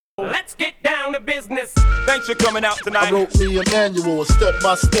Let's get down to business. Thanks for coming out tonight. I wrote me a manual, a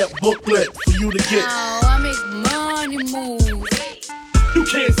step-by-step booklet for you to get. Oh, I make money move. You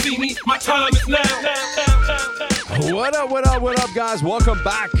can't see me, my time is now. What up, guys? Welcome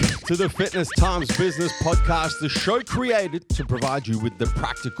back to the Fitness Times Business Podcast, the show created to provide you with the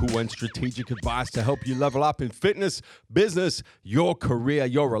practical and strategic advice to help you level up in fitness, business, your career,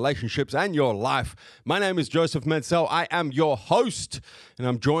 your relationships, and your life. My name is Joseph Medsell. I am your host, and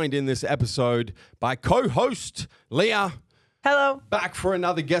I'm joined in this episode by co-host Leah. Hello. Back for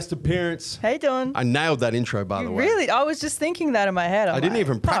another guest appearance. How you doing? I nailed that intro, by the way. Really? I was just thinking that in my head. I didn't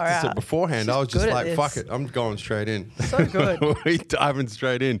even practice it beforehand. I was just good at like, this. fuck it. I'm going straight in. So good. We're diving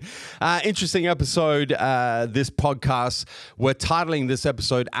straight in. Interesting episode, this podcast. We're titling this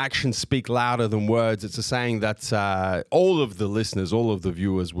episode, Actions Speak Louder Than Words. It's a saying that all of the listeners, all of the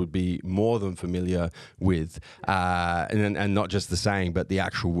viewers would be more than familiar with. And not just the saying, but the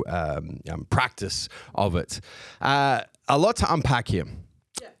actual practice of it. A lot to unpack here.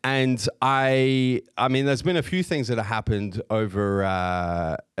 Yeah. And I mean, there's been a few things that have happened over,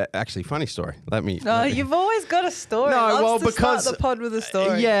 actually, funny story. You've always got a story. Start the pod with a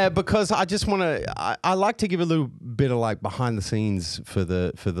story. Yeah, because I just want to, I like to give a little bit of like behind the scenes for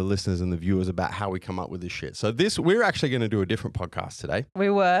the listeners and the viewers about how we come up with this shit. So we're actually going to do a different podcast today. We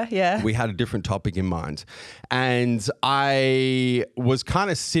were, yeah. We had a different topic in mind. I was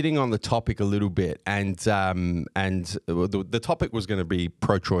kind of sitting on the topic a little bit, and the topic was going to be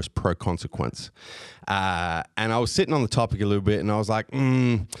pro-choice, pro-consequence. And I was sitting on the topic a little bit, and I was like,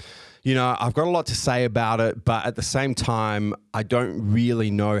 you know, I've got a lot to say about it, but at the same time, I don't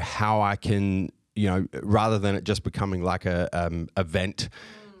really know how I can, you know, rather than it just becoming like a event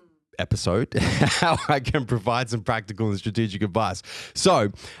episode, how I can provide some practical and strategic advice.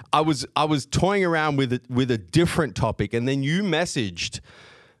 So I was toying around with a different topic, and then you messaged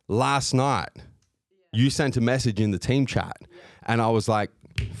last night. You sent a message in the team chat, and I was like,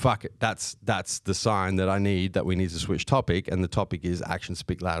 fuck it, that's the sign that I need, that we need to switch topic, and the topic is actions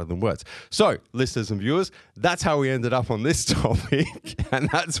speak louder than words. So, listeners and viewers, that's how we ended up on this topic, and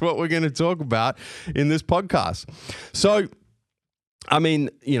that's what we're going to talk about in this podcast. So, I mean,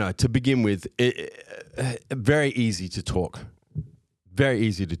 you know, to begin with, very easy to talk. Very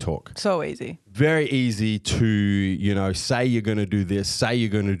easy to talk. So easy. Very easy to, you know, say you're going to do this, say you're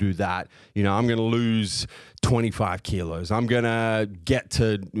going to do that. You know, I'm going to lose 25 kilos. I'm going to get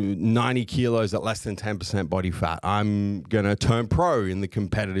to 90 kilos at less than 10% body fat. I'm going to turn pro in the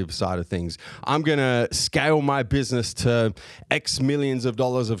competitive side of things. I'm going to scale my business to X millions of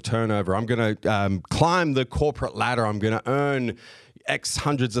dollars of turnover. I'm going to climb the corporate ladder. I'm going to earn X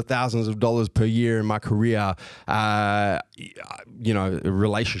hundreds of thousands of dollars per year in my career. You know,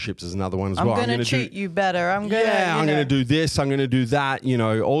 relationships is another one as well. I'm going to treat you better. I'm going to do this. I'm going to do that. You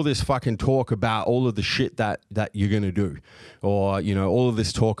know, all this fucking talk about all of the shit that you're going to do, or, you know, all of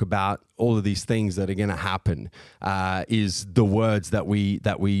this talk about all of these things that are going to happen is the words that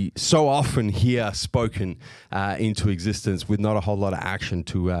we so often hear spoken into existence with not a whole lot of action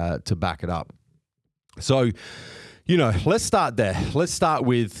to back it up. So, you know, let's start there. Let's start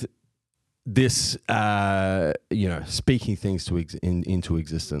with this, you know, speaking things into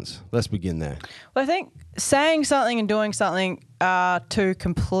existence. Let's begin there. Well, I think saying something and doing something are two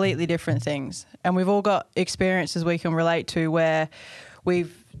completely different things. And we've all got experiences we can relate to where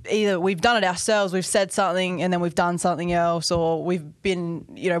we've done it ourselves, we've said something and then we've done something else, or we've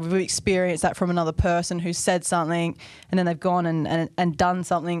experienced that from another person who said something and then they've gone and done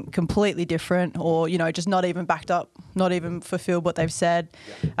something completely different, or, you know, just not even backed up, not even fulfilled what they've said.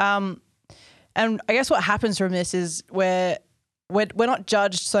 Yeah. And I guess what happens from this is we're not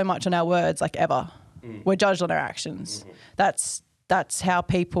judged so much on our words, like, ever. We're judged on our actions. Mm-hmm. That's how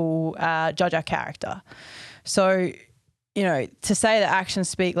people judge our character. So, you know, to say that actions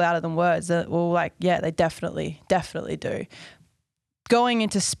speak louder than words, well, like, yeah, they definitely do. Going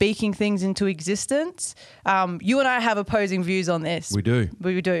into speaking things into existence, you and I have opposing views on this. We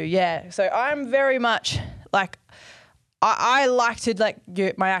do, yeah. So I'm very much like, I like to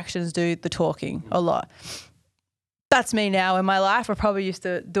let my actions do the talking a lot. That's me now in my life. I probably used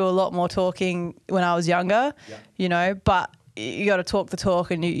to do a lot more talking when I was younger, you know, but you got to talk the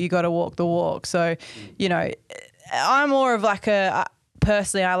talk and you got to walk the walk. So, you know, I'm more of like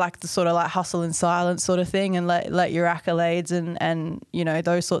personally, I like the sort of like hustle in silence sort of thing, and let your accolades and, you know,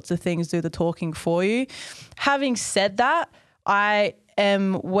 those sorts of things do the talking for you. Having said that, I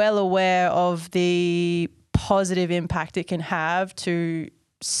am well aware of the positive impact it can have to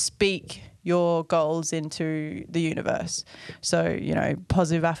speak your goals into the universe. So, you know,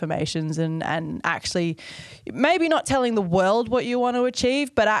 positive affirmations and actually maybe not telling the world what you want to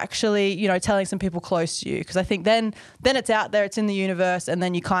achieve, but actually, you know, telling some people close to you. Because I think then it's out there, it's in the universe, and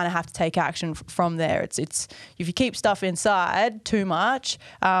then you kind of have to take action from there. It's if you keep stuff inside too much,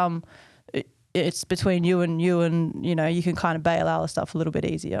 it's between you and you know, you can kind of bail out of stuff a little bit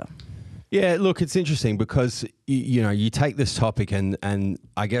easier. Yeah, look, it's interesting because you know, you take this topic and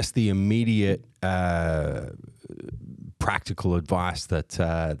I guess the immediate practical advice that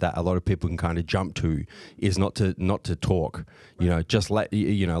a lot of people can kind of jump to is not to talk. You know, just let,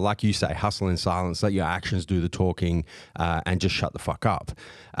 you know, like you say, hustle in silence, let your actions do the talking, and just shut the fuck up.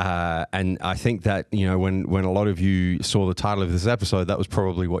 And I think that, you know, when a lot of you saw the title of this episode, that was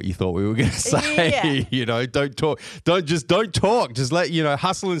probably what you thought we were going to say. Yeah. You know, don't talk, don't talk. Just let, you know,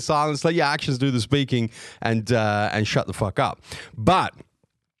 hustle in silence, let your actions do the speaking, and shut the fuck up. But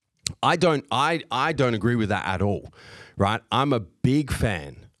I don't agree with that at all. Right? I'm a big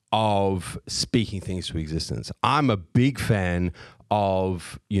fan of speaking things to existence. I'm a big fan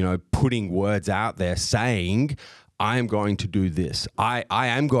of, you know, putting words out there saying, I am going to do this. I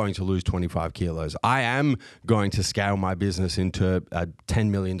am going to lose 25 kilos. I am going to scale my business into a $10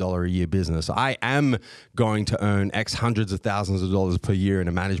 million a year business. I am going to earn X hundreds of thousands of dollars per year in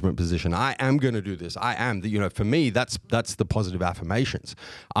a management position. I am going to do this. I am. You know, for me, that's the positive affirmations.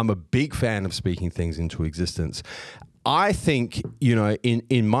 I'm a big fan of speaking things into existence. I think, you know,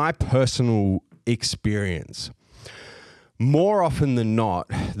 in my personal experience, more often than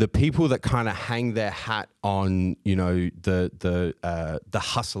not, the people that kind of hang their hat on, you know, the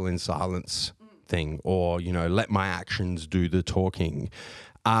hustle in silence thing, or, you know, let my actions do the talking,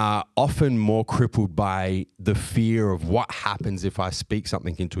 are often more crippled by the fear of what happens if I speak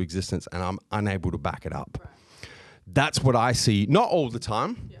something into existence and I'm unable to back it up. Right. That's what I see, not all the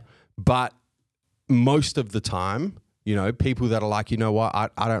time, but most of the time. You know, people that are like, you know what,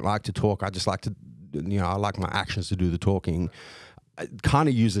 I don't like to talk. I just like to, you know, I like my actions to do the talking. Kind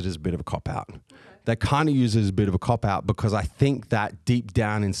of use it as a bit of a cop-out. Okay. They kind of use it as a bit of a cop-out because I think that deep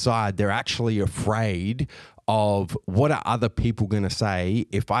down inside, they're actually afraid of what are other people going to say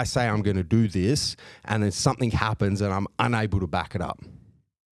if I say I'm going to do this and then something happens and I'm unable to back it up.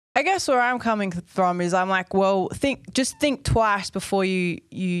 I guess where I'm coming from is I'm like, well, think twice before you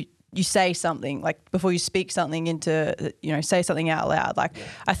say something, like before you speak something into, you know, say something out loud. Like,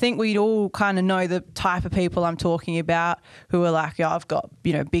 I think we'd all kind of know the type of people I'm talking about who are like, I've got,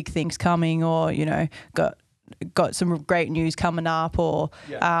 you know, big things coming, or, you know, got some great news coming up, or,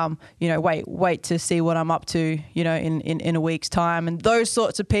 you know, wait to see what I'm up to, you know, in a week's time. And those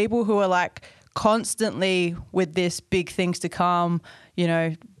sorts of people who are like constantly with this big things to come, you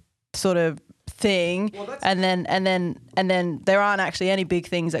know, sort of thing, and then there aren't actually any big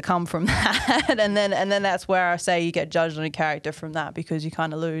things that come from that, and then that's where I say you get judged on a character from that, because you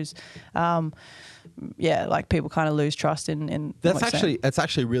kind of lose, like people kind of lose trust in. That's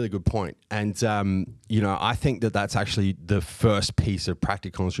actually a really good point, and you know, I think that's actually the first piece of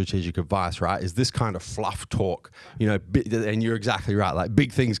practical and strategic advice, right? Is this kind of fluff talk, you know, and you're exactly right, like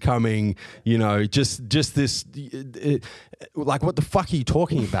big things coming, you know, just this, like what the fuck are you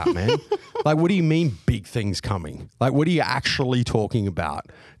talking about, man? Like, what do you mean big things coming? Like, what are you actually talking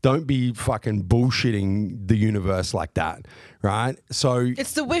about? Don't be fucking bullshitting the universe like that, right? So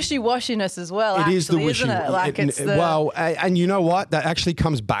it's the wishy-washiness as well. It is the wishy, isn't it? Like and you know what? That actually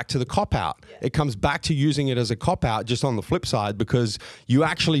comes back to the cop-out. Yeah. It comes back to using it as a cop-out, just on the flip side, because you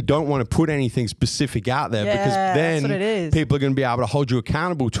actually don't want to put anything specific out there, because then people are going to be able to hold you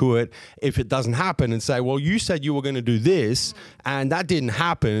accountable to it if it doesn't happen, and say, well, you said you were going to do this and that didn't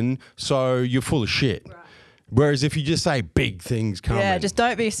happen, so you're full of shit. Right. Whereas if you just say big things coming. Yeah, just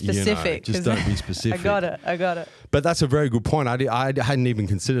don't be specific. You know, just don't be specific. I got it. But that's a very good point. I hadn't even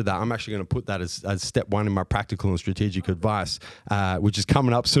considered that. I'm actually going to put that as step one in my practical and strategic advice, which is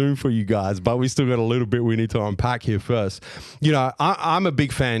coming up soon for you guys. But we still got a little bit we need to unpack here first. You know, I'm a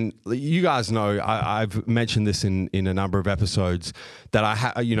big fan. You guys know I've mentioned this in a number of episodes that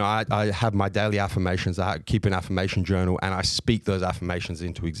I have my daily affirmations. I keep an affirmation journal and I speak those affirmations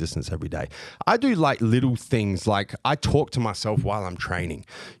into existence every day. I do like little things, like I talk to myself while I'm training.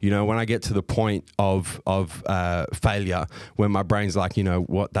 You know, when I get to the point of failure, when my brain's like, you know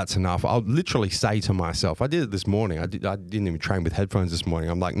what, that's enough, I'll literally say to myself, I did it this morning. I didn't even train with headphones this morning.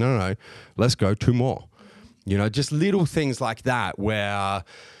 I'm like, no, let's go 2 more. You know, just little things like that where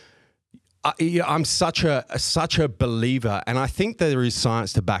I'm such a believer, and I think there is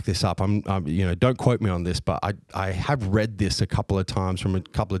science to back this up. Don't quote me on this, but I have read this a couple of times from a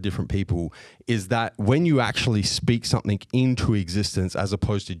couple of different people, is that when you actually speak something into existence as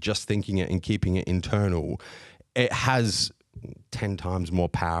opposed to just thinking it and keeping it internal, it has 10 times more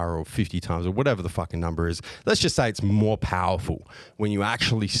power or 50 times or whatever the fucking number is. Let's just say it's more powerful when you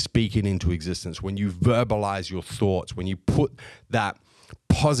actually speak it into existence, when you verbalize your thoughts, when you put that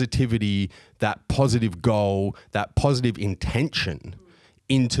positivity, that positive goal, that positive intention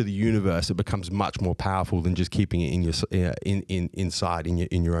into the universe. It becomes much more powerful than just keeping it in your inside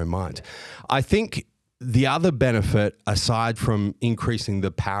in your own mind. I think the other benefit, aside from increasing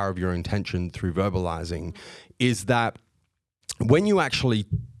the power of your intention through verbalizing, is that when you actually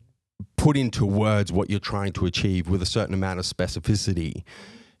put into words what you're trying to achieve with a certain amount of specificity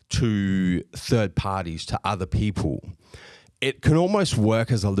to third parties, to other people, it can almost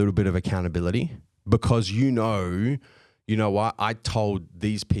work as a little bit of accountability, because you know what, I told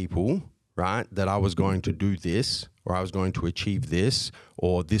these people, right, that I was going to do this, or I was going to achieve this,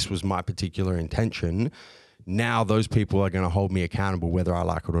 or this was my particular intention. Now those people are going to hold me accountable whether I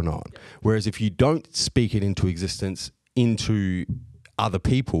like it or not. Whereas if you don't speak it into existence into other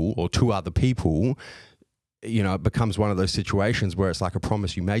people or to other people, it becomes one of those situations where it's like a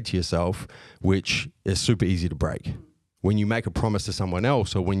promise you made to yourself, which is super easy to break. When you make a promise to someone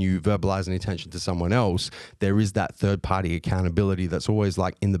else, or when you verbalize an intention to someone else, there is that third party accountability that's always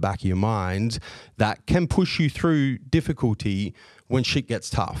like in the back of your mind that can push you through difficulty when shit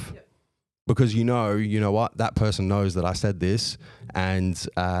gets tough. Yep. Because you know what, that person knows that I said this, and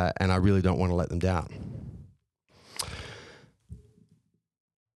I really don't want to let them down.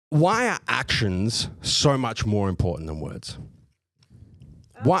 Why are actions so much more important than words?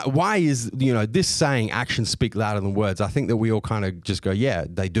 Why is, this saying actions speak louder than words? I think that we all kind of just go, yeah,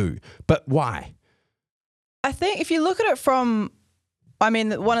 they do. But why? I think if you look at it from,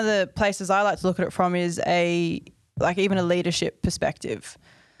 one of the places I like to look at it from is even a leadership perspective.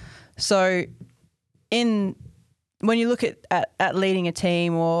 So when you look at leading a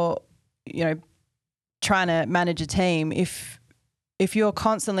team, or, trying to manage a team, if you're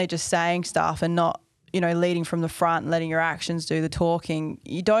constantly just saying stuff and not, leading from the front and letting your actions do the talking,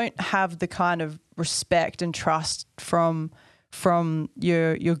 you don't have the kind of respect and trust from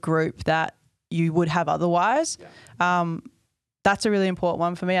your group that you would have otherwise. Yeah. That's a really important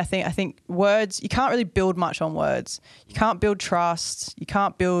one for me. I think words, you can't really build much on words. You can't build trust. You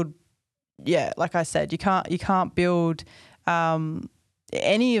can't build, like I said, you can't build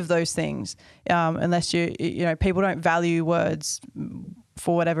any of those things unless people don't value words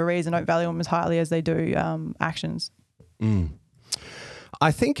for whatever reason, don't value them as highly as they do actions.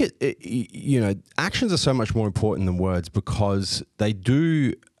 I think actions are so much more important than words, because they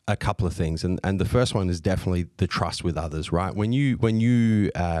do a couple of things, and the first one is definitely the trust with others, right? When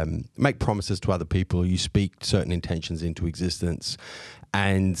you make promises to other people, you speak certain intentions into existence,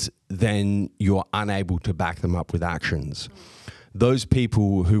 and then you're unable to back them up with actions. Those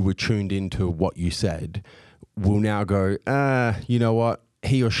people who were tuned into what you said will now go, you know what,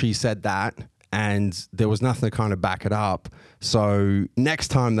 he or she said that, and there was nothing to kind of back it up. So next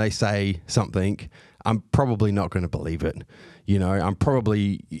time they say something, I'm probably not going to believe it. I'm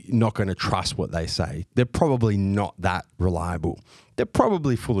probably not going to trust what they say. They're probably not that reliable. They're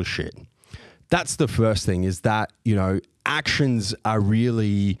probably full of shit. That's the first thing, is that, actions are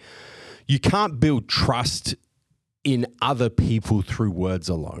really, you can't build trust in other people through words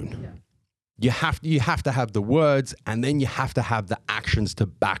alone. Yeah. You have to have the words, and then you have to have the actions to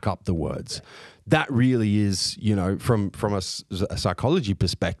back up the words. Yeah. That really is, from a psychology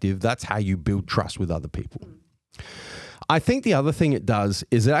perspective, that's how you build trust with other people. I think the other thing it does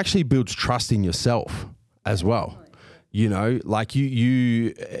is it actually builds trust in yourself as well. Like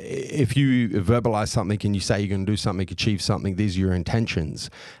you if you verbalize something and you say you're going to do something, achieve something, these are your intentions,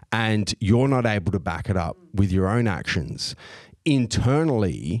 and you're not able to back it up with your own actions,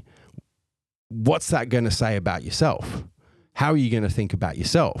 internally, what's that going to say about yourself? How are you going to think about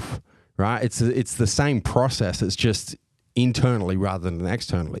yourself, right? It's the same process. It's just internally rather than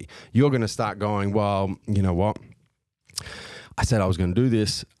externally. You're going to start going, well, you know what? I said I was going to do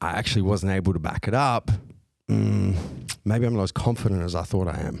this. I actually wasn't able to back it up. Maybe I'm not as confident as I thought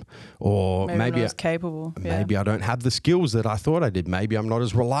I am, or maybe I'm not as capable. Maybe I don't have the skills that I thought I did. Maybe I'm not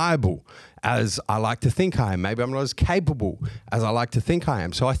as reliable as I like to think I am. Maybe I'm not as capable as I like to think I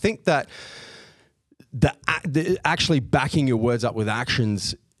am. So I think that the actually backing your words up with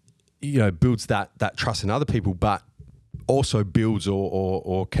actions, builds that trust in other people, but also builds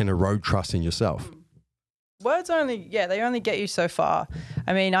or can erode trust in yourself. Words they only get you so far.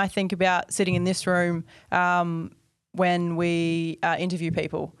 I mean, I think about sitting in this room when we interview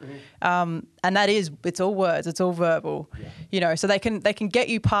people, and it's all words, it's all verbal, so they can get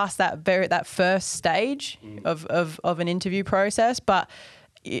you past that first stage of an interview process, but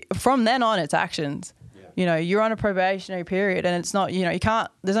from then on it's actions. You're on a probationary period, and it's not, you can't.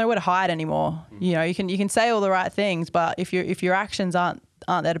 There's nowhere to hide anymore. You can say all the right things, but if your actions aren't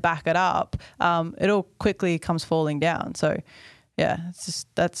there to back it up, it all quickly comes falling down. So, it's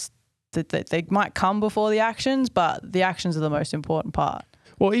just they might come before the actions, but the actions are the most important part.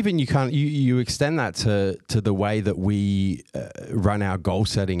 Well, even you extend that to the way that we run our goal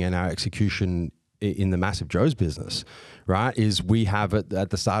setting and our execution in the Massive Joe's business, right? Is we have it at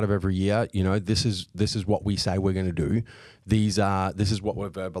the start of every year, this is what we say we're going to do. This is what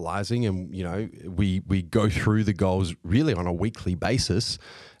we're verbalizing, and we go through the goals really on a weekly basis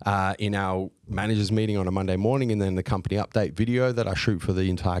in our managers meeting on a Monday morning, and then the company update video that I shoot for the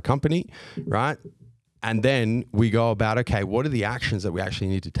entire company, right? And then we go about, okay, what are the actions that we actually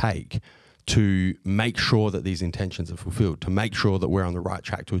need to take to make sure that these intentions are fulfilled, to make sure that we're on the right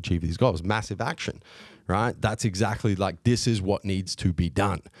track to achieve these goals? Massive action, right? That's exactly like, this is what needs to be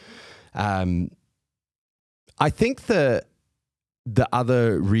done. I think the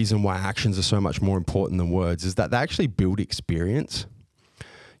other reason why actions are so much more important than words is that they actually build experience.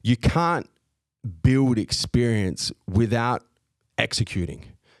 You can't build experience without executing.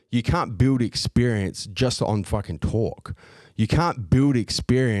 You can't build experience just on fucking talk. You can't build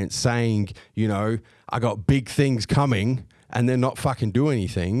experience saying, I got big things coming, and then not fucking do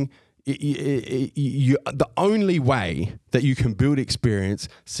anything. The only way that you can build experience,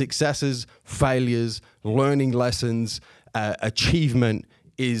 successes, failures, learning lessons, achievement,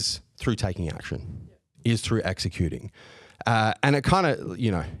 is through taking action, is through executing. And it kind of,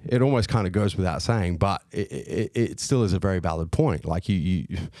 it almost kind of goes without saying, but it still is a very valid point. Like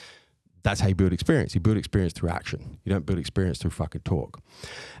that's how you build experience. You build experience through action. You don't build experience through fucking talk.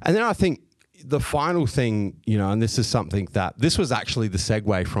 And then I think the final thing, and this is something this was actually the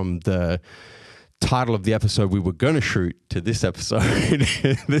segue from the title of the episode we were going to shoot to this episode.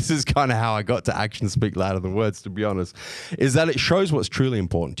 This is kind of how I got to actions speak louder than words, to be honest, is that it shows what's truly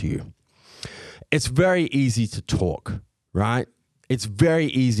important to you. It's very easy to talk, right? It's very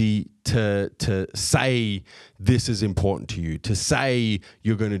easy to say this is important to you, to say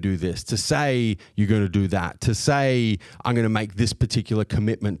you're going to do this, to say you're going to do that, to say I'm going to make this particular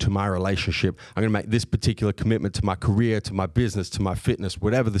commitment to my relationship, I'm going to make this particular commitment to my career, to my business, to my fitness,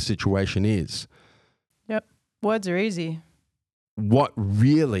 whatever the situation is. Yep. Words are easy. What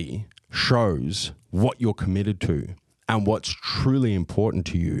really shows what you're committed to and what's truly important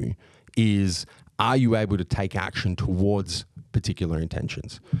to you is, are you able to take action towards particular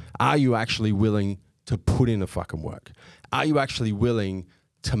intentions? Are you actually willing to put in the fucking work? Are you actually willing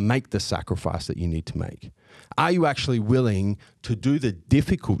to make the sacrifice that you need to make? Are you actually willing to do the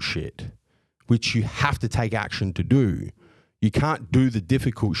difficult shit, which you have to take action to do? You can't do the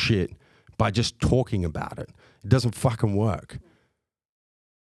difficult shit by just talking about it. It doesn't fucking work.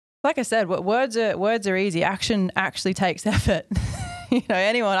 Like I said, words are easy. Action actually takes effort.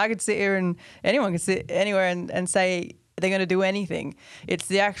 I could sit here and anyone can sit anywhere and say they're going to do anything. It's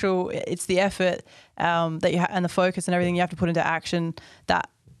the effort that you and the focus and everything you have to put into action that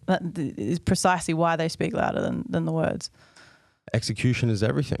is precisely why they speak louder than the words. Execution is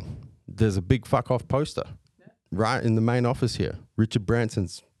everything. There's a big fuck off poster right in the main office here. Richard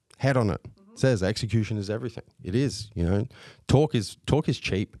Branson's head on it says execution is everything. It is, Talk is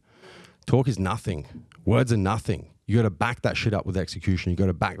cheap. Talk is nothing. Words are nothing. You got to back that shit up with execution. You got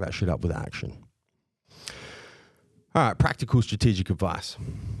to back that shit up with action. All right, practical strategic advice.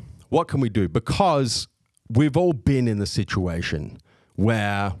 What can we do? Because we've all been in the situation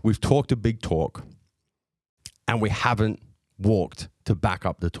where we've talked a big talk and we haven't walked to back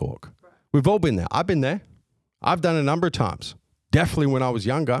up the talk. Right. We've all been there. I've been there. I've done it a number of times. Definitely when I was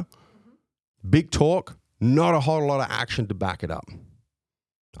younger. Big talk, not a whole lot of action to back it up.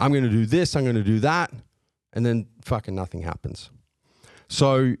 I'm going to do this, I'm going to do that, and then fucking nothing happens.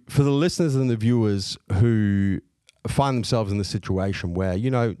 So for the listeners and the viewers who find themselves in the situation where,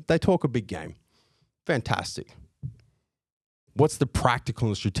 they talk a big game, fantastic. What's the practical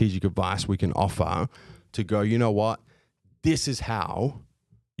and strategic advice we can offer to go, you know what? This is how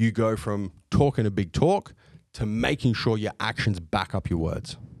you go from talking a big talk to making sure your actions back up your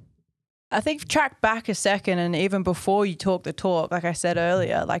words. I think track back a second, and even before you talk the talk, like I said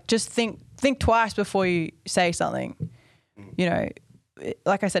earlier, like just think twice before you say something.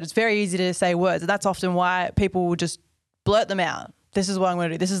 Like I said, it's very easy to say words, and that's often why people will just blurt them out. this is what I'm going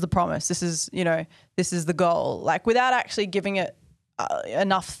to do. This is the promise. This is, this is the goal. Like without actually giving it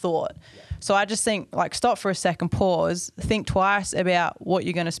enough thought. So I just think like stop for a second, pause, think twice about what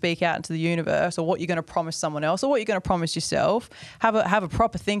you're going to speak out into the universe or what you're going to promise someone else or what you're going to promise yourself. Have a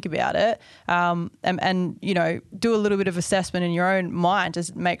proper think about it, and do a little bit of assessment in your own mind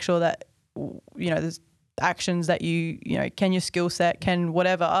to make sure that there's actions that can your skill set, can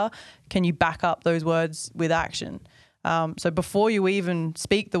you back up those words with action. So before you even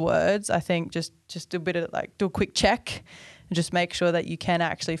speak the words, I think just do a bit of do a quick check and just make sure that you can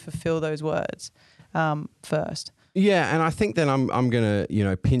actually fulfill those words first. Yeah, and I think then I'm going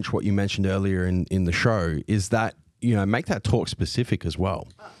to pinch what you mentioned earlier in the show is that make that talk specific as well.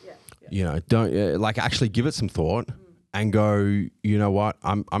 Don't actually give it some thought and go, you know what,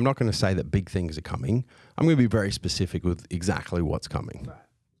 I'm not going to say that big things are coming. I'm going to be very specific with exactly what's coming.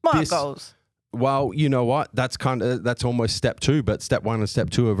 Smart goals. Well, you know what? That's almost step 2, but step 1 and step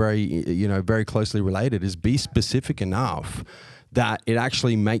 2 are very closely related. Is be specific enough that it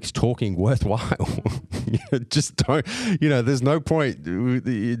actually makes talking worthwhile. Just don't, there's no point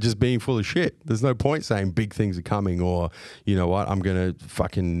just being full of shit. There's no point saying big things are coming or, you know what, I'm going to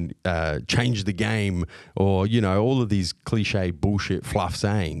fucking change the game or, all of these cliche bullshit fluff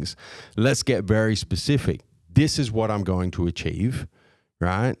sayings. Let's get very specific. This is what I'm going to achieve,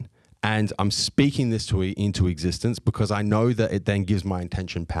 right? And I'm speaking this into existence because I know that it then gives my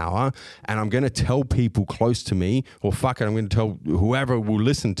intention power. And I'm going to tell people close to me, or fuck it, I'm going to tell whoever will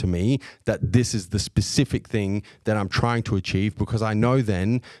listen to me that this is the specific thing that I'm trying to achieve because I know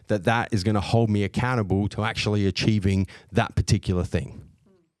then that is going to hold me accountable to actually achieving that particular thing.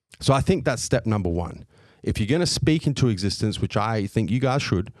 So I think that's step number 1. If you're going to speak into existence, which I think you guys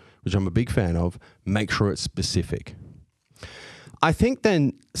should, which I'm a big fan of, make sure it's specific. I think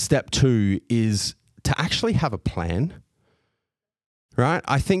then step 2 is to actually have a plan, right?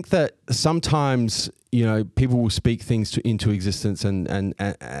 I think that sometimes, people will speak things into existence and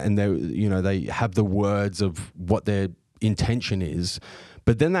they have the words of what their intention is,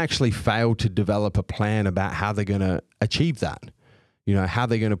 but then they actually fail to develop a plan about how they're going to achieve that, how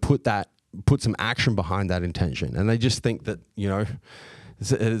they're going to put some action behind that intention. And they just think that,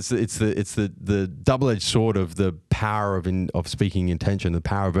 it's the double-edged sword of the power of speaking intention, the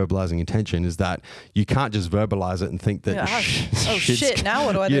power of verbalizing intention is that you can't just verbalize it and think that shit, now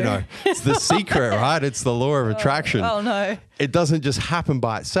what do I do? It's the secret, right? It's the law of attraction. Oh no. It doesn't just happen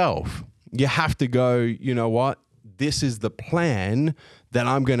by itself. You have to go, you know what? This is the plan that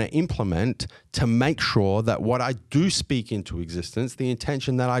I'm going to implement to make sure that what I do speak into existence, the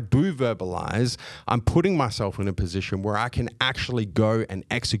intention that I do verbalize, I'm putting myself in a position where I can actually go and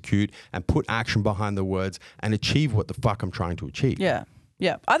execute and put action behind the words and achieve what the fuck I'm trying to achieve. Yeah.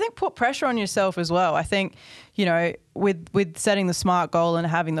 Yeah. I think put pressure on yourself as well. I think, with setting the SMART goal and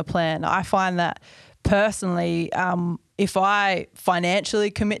having the plan, I find that personally, if I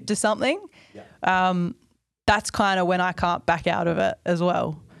financially commit to something, that's kind of when I can't back out of it as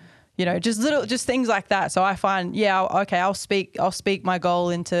well. Just things like that. So I find, I'll speak my goal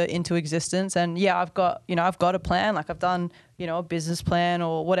into existence, and I've got a plan. Like I've done, a business plan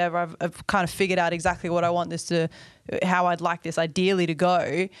or whatever. I've kind of figured out exactly what I want how I'd like this ideally to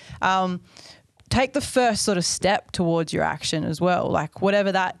go. Take the first sort of step towards your action as well. Like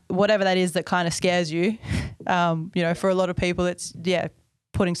whatever that is that kind of scares you. For a lot of people, it's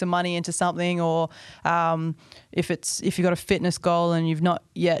putting some money into something, or if you've got a fitness goal and you've not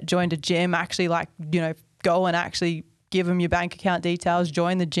yet joined a gym, actually go and actually give them your bank account details,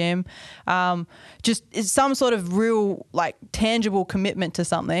 join the gym. Just it's some sort of real tangible commitment to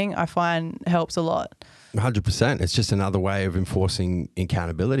something I find helps a lot. 100%. It's just another way of enforcing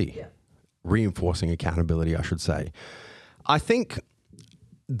accountability, reinforcing accountability, I should say. I think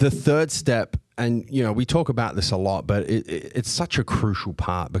the third step, and we talk about this a lot, but it's such a crucial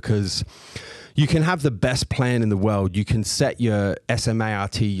part because you can have the best plan in the world. You can set your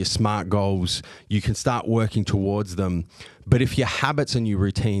SMART, your SMART goals. You can start working towards them. But if your habits and your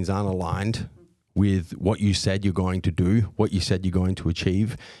routines aren't aligned with what you said you're going to do, what you said you're going to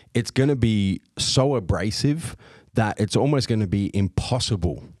achieve, it's going to be so abrasive that it's almost going to be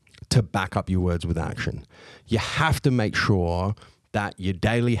impossible to back up your words with action. You have to make sure that your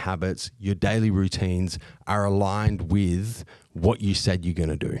daily habits, your daily routines are aligned with what you said you're going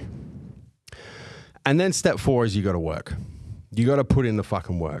to do. And then step 4 is you got to work. You got to put in the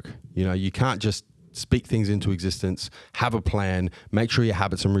fucking work. You can't just speak things into existence, have a plan, make sure your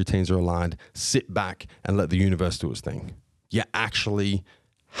habits and routines are aligned, sit back and let the universe do its thing. You actually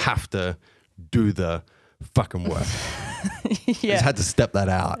have to do the fucking work. Just had to step that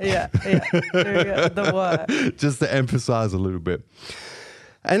out. Yeah. The word. Just to emphasize a little bit.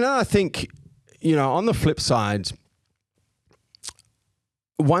 And I think, on the flip side,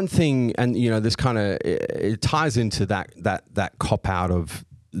 one thing, and this kind of it ties into that cop out of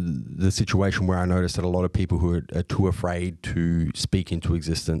the situation where I noticed that a lot of people who are too afraid to speak into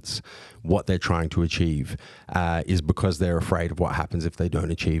existence what they're trying to achieve is because they're afraid of what happens if they don't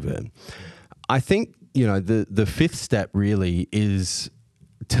achieve it. I think the fifth step really is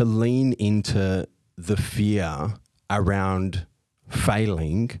to lean into the fear around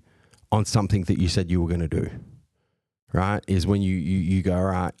failing on something that you said you were going to do. Right, is when you go, all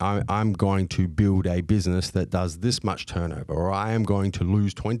right, I'm going to build a business that does this much turnover, or I am going to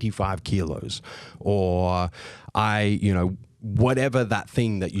lose 25 kilos, or whatever that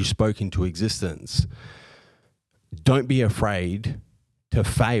thing that you spoke into existence. Don't be afraid to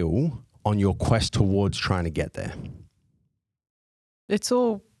fail on your quest towards trying to get there. It's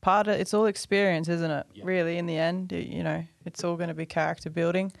all it's all experience, isn't it? Yeah. Really, in the end, it's all going to be character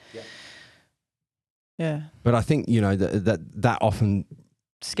building. Yeah. Yeah. But I think, that often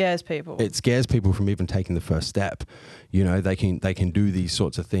scares people. It scares people from even taking the first step. They can do these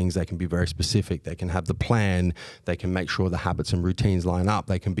sorts of things. They can be very specific. They can have the plan. They can make sure the habits and routines line up.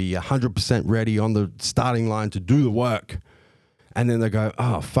 They can be 100% ready on the starting line to do the work. And then they go,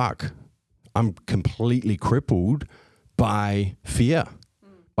 oh, fuck, I'm completely crippled by fear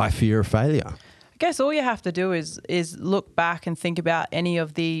of failure. I guess all you have to do is look back and think about any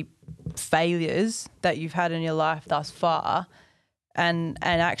of the failures that you've had in your life thus far and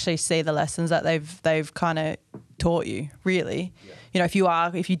actually see the lessons that they've kind of taught you, really. Yeah.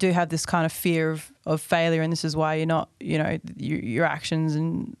 If you do have this kind of fear of failure, and this is why you're not, your actions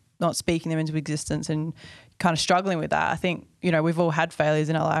and not speaking them into existence and kind of struggling with that. I think, we've all had failures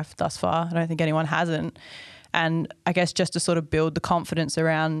in our life thus far. I don't think anyone hasn't. And I guess just to sort of build the confidence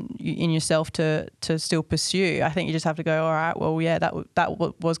around in yourself to still pursue, I think you just have to go, all right, well, yeah,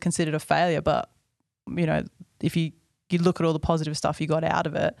 that was considered a failure. But, if you look at all the positive stuff you got out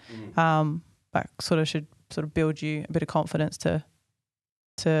of it, that should build you a bit of confidence to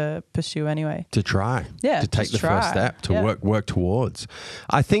pursue anyway. To try. Yeah. To take the first step, to work towards.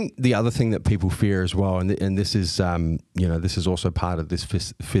 I think the other thing that people fear as well, and this is, this is also part of this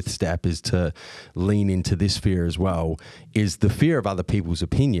fifth step, is to lean into this fear as well, is the fear of other people's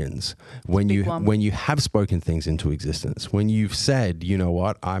opinions. When you have spoken things into existence, when you've said, you know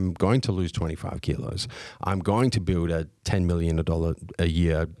what, I'm going to lose 25 kilos, I'm going to build a $10 million a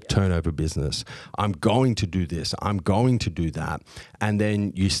year turnover business, I'm going to do this, I'm going to do that, and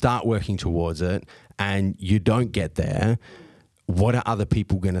then you start working towards it and you don't get there, what are other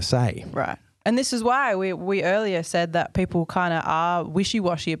people going to say? Right. And this is why we earlier said that people kind of are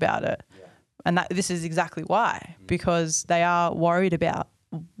wishy-washy about it. Yeah. And this is exactly why, because they are worried about,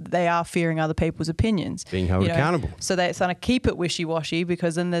 they are fearing other people's opinions. Being held accountable. So they kind of keep it wishy-washy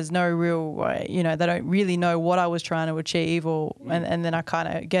because then there's no real, they don't really know what I was trying to achieve and then I kind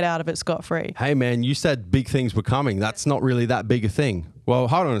of get out of it scot-free. Hey man, you said big things were coming. That's not really that big a thing. Well,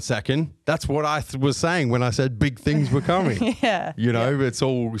 hold on a second. That's what I was saying when I said big things were coming. Yeah. It's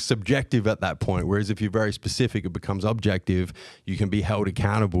all subjective at that point. Whereas if you're very specific, it becomes objective. You can be held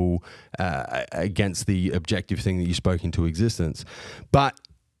accountable against the objective thing that you spoke into existence. But,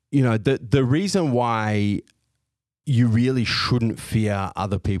 the reason why you really shouldn't fear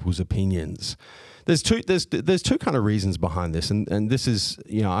other people's opinions, there's two kind of reasons behind this, and this is,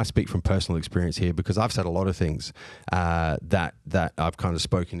 I speak from personal experience here because I've said a lot of things that I've kind of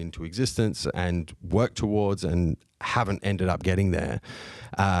spoken into existence and worked towards and haven't ended up getting there,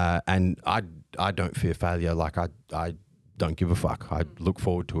 and I don't fear failure. Like I don't give a fuck. I look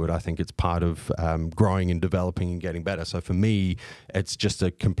forward to it. I think it's part of growing and developing and getting better. So for me, it's just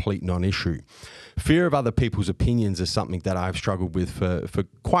a complete non-issue. Fear of other people's opinions is something that I've struggled with for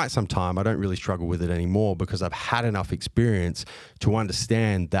quite some time. I don't really struggle with it anymore because I've had enough experience to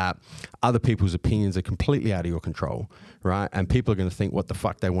understand that other people's opinions are completely out of your control, right? And people are going to think what the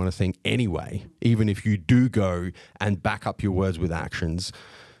fuck they want to think anyway, even if you do go and back up your words with actions.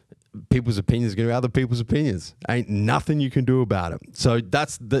 People's opinions are going to be other people's opinions. Ain't nothing you can do about it. So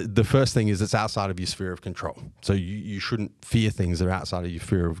that's the first thing, is it's outside of your sphere of control. So you shouldn't fear things that are outside of your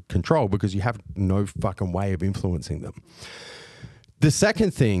sphere of control because you have no fucking way of influencing them. The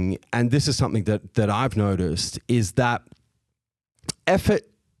second thing, and this is something that I've noticed, is that effort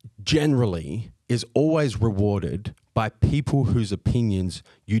generally is always rewarded by people whose opinions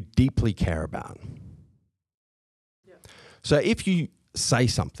you deeply care about. Yeah. So if you say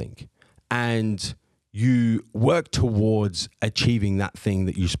something and you work towards achieving that thing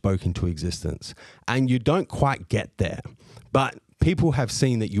that you spoke into existence, and you don't quite get there, but people have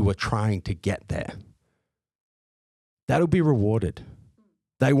seen that you were trying to get there. That'll be rewarded.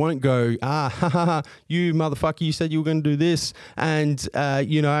 They won't go, you motherfucker, you said you were going to do this, and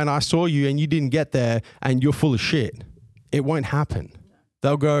and I saw you and you didn't get there and you're full of shit. It won't happen.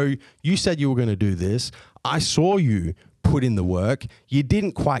 They'll go, you said you were going to do this. I saw you put in the work. You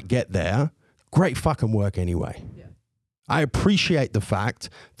didn't quite get there. Great fucking work anyway. Yeah. I appreciate the fact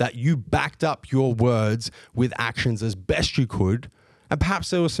that you backed up your words with actions as best you could. And perhaps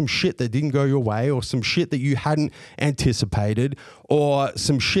there was some shit that didn't go your way, or some shit that you hadn't anticipated, or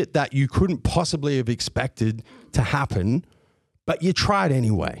some shit that you couldn't possibly have expected to happen, but you tried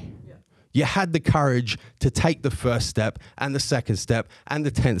anyway. Yeah. You had the courage to take the first step and the second step and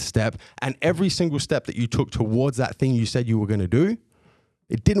the 10th step, and every single step that you took towards that thing you said you were going to do.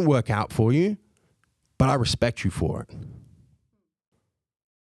 It didn't work out for you, but I respect you for it.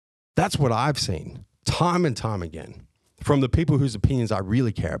 That's what I've seen time and time again from the people whose opinions I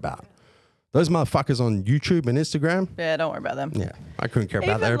really care about. Those motherfuckers on YouTube and Instagram. Yeah, don't worry about them. Yeah, I couldn't care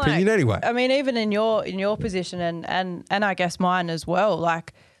about their opinion anyway. I mean, even in your position and I guess mine as well,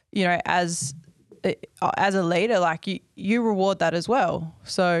 like, as a leader, like you reward that as well.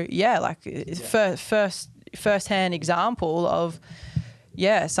 So yeah, like first-hand example of,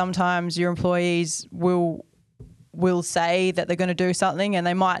 sometimes your employees will say that they're going to do something and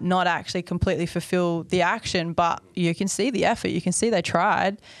they might not actually completely fulfill the action, but you can see the effort. You can see they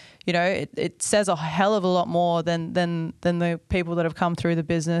tried. It says a hell of a lot more than the people that have come through the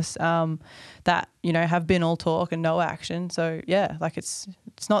business that, have been all talk and no action. So yeah, like it's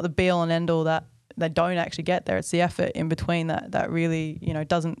not the be all and end all that they don't actually get there. It's the effort in between that really,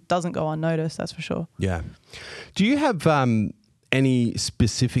 doesn't go unnoticed. That's for sure. Yeah. Do you have any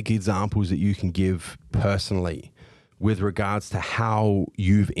specific examples that you can give personally with regards to how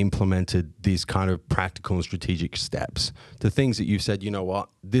you've implemented these kind of practical and strategic steps, the things that you've said, you know what,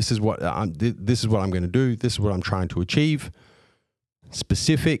 this is what I'm going to do. This is what I'm trying to achieve.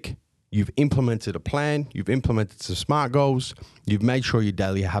 Specific, you've implemented a plan. You've implemented some SMART goals. You've made sure your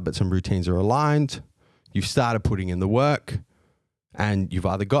daily habits and routines are aligned. You've started putting in the work, and you've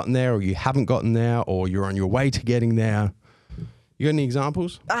either gotten there or you haven't gotten there, or you're on your way to getting there. You got any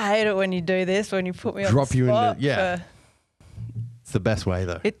examples? I hate it when you do this, when you put me on the spot. It's the best way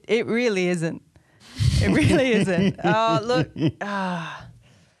though. It really isn't. It really isn't. Oh, look. I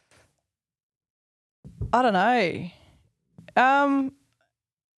don't know. I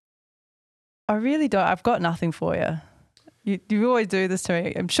really don't. I've got nothing for you. You always do this to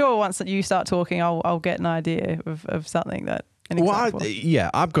me. I'm sure once that you start talking, I'll get an idea of something that.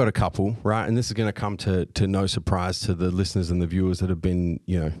 I've got a couple, right? And this is going to come to no surprise to the listeners and the viewers that have been,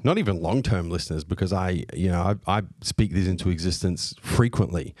 not even long-term listeners, because I speak these into existence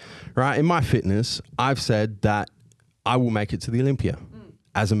frequently, right? In my fitness, I've said that I will make it to the Olympia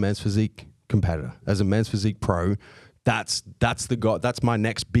as a men's physique competitor, as a men's physique pro. That's the goal. That's my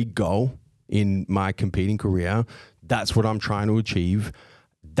next big goal in my competing career. That's what I'm trying to achieve.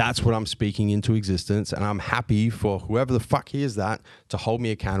 That's what I'm speaking into existence, and I'm happy for whoever the fuck hears that to hold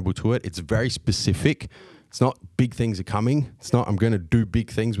me accountable to it. It's very specific. It's not big things are coming. It's not I'm going to do big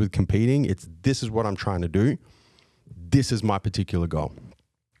things with competing. It's this is what I'm trying to do. This is my particular goal.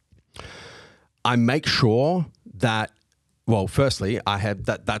 I make sure that, well, firstly, I have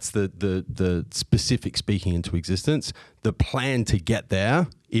that's the specific speaking into existence. The plan to get there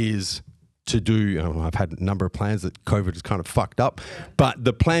is to do, I've had a number of plans that COVID has kind of fucked up, but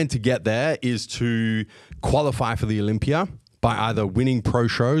the plan to get there is to qualify for the Olympia by either winning pro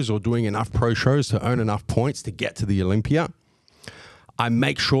shows or doing enough pro shows to earn enough points to get to the Olympia. I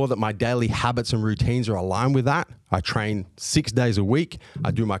make sure that my daily habits and routines are aligned with that. I train 6 days a week. I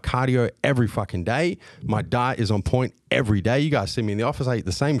do my cardio every fucking day. My diet is on point every day. You guys see me in the office, I eat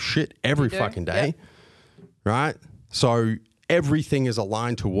the same shit every fucking day, right? So everything is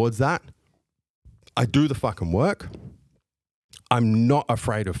aligned towards that. I do the fucking work. I'm not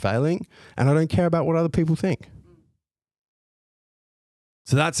afraid of failing, and I don't care about what other people think.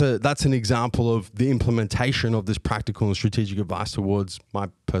 So that's an example of the implementation of this practical and strategic advice towards my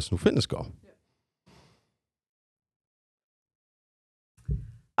personal fitness goal.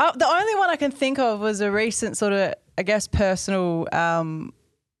 The only one I can think of was a recent sort of, I guess, personal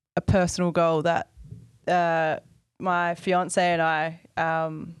goal that my fiance and I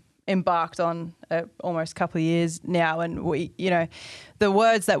embarked on almost a couple of years now, and we, the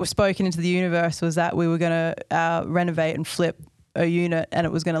words that were spoken into the universe was that we were going to renovate and flip a unit, and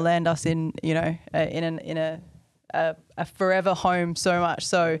it was going to land us in a a forever home so much.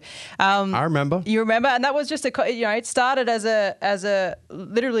 So I remember. you remember, and that was just it started as a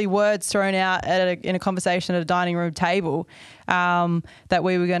literally words thrown out in a conversation at a dining room table, that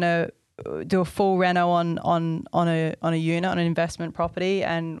we were going to do a full reno on a unit, on an investment property,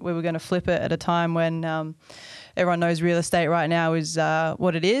 and we were going to flip it at a time when everyone knows real estate right now is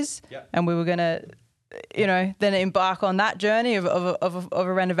what it is, and we were going to then embark on that journey of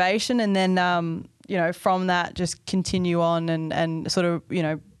a renovation, and then from that just continue on and sort of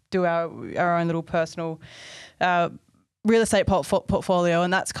do our own little personal real estate portfolio.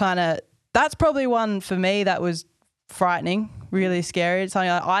 And that's probably one for me that was frightening, really scary. It's something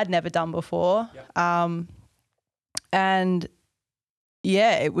I'd never done before. And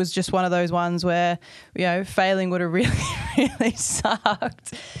yeah, it was just one of those ones where failing would have really really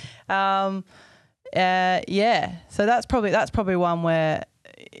sucked. So that's probably one where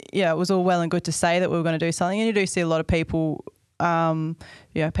it was all well and good to say that we were going to do something, and you do see a lot of people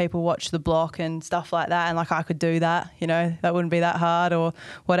people watch The Block and stuff like that, and like, I could do that, that wouldn't be that hard or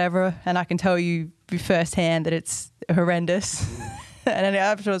whatever, and I can tell you firsthand that it's horrendous. And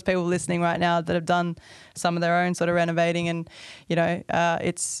I'm sure there's people listening right now that have done some of their own sort of renovating, and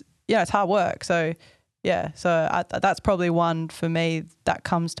it's hard work. So that's probably one for me that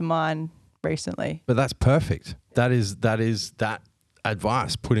comes to mind recently. But that's perfect. That is that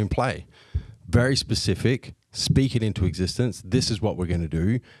advice put in play. Very specific. Speak it into existence. This is what we're going to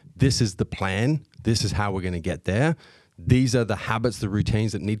do. This is the plan. This is how we're going to get there. These are the habits, the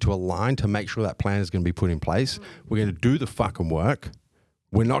routines that need to align to make sure that plan is going to be put in place. We're going to do the fucking work.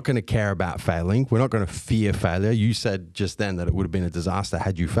 We're not going to care about failing. We're not going to fear failure. You said just then that it would have been a disaster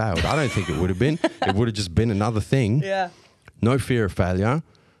had you failed. I don't think it would have been. It would have just been another thing. Yeah. No fear of failure.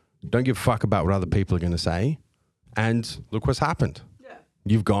 Don't give a fuck about what other people are going to say. And look what's happened. Yeah.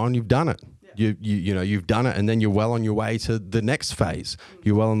 You've gone, you've done it. Yeah. You've done it, and then you're well on your way to the next phase.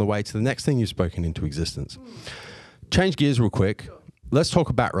 You're well on the way to the next thing you've spoken into existence. Change gears real quick. Let's talk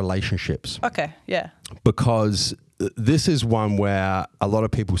about relationships. Okay, yeah. Because this is one where a lot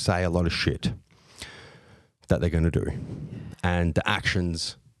of people say a lot of shit that they're going to do, and the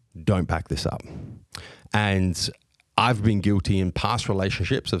actions don't back this up. And I've been guilty in past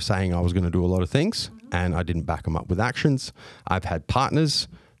relationships of saying I was going to do a lot of things, and I didn't back them up with actions. I've had partners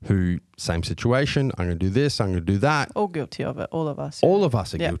who, same situation, I'm going to do this, I'm going to do that. All guilty of it, all of us. All of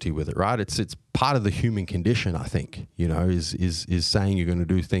us are guilty with it, right? It's part of the human condition, I think, is saying you're going to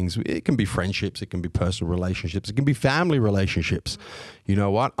do things. It can be friendships, it can be personal relationships, it can be family relationships. You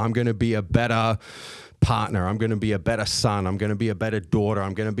know what? I'm going to be a better partner. I'm going to be a better son. I'm going to be a better daughter.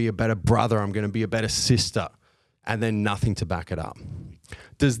 I'm going to be a better brother. I'm going to be a better sister. And then nothing to back it up.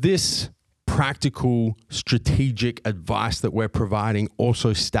 Does this practical, strategic advice that we're providing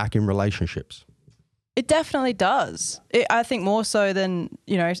also stack in relationships? It definitely does. I think more so than,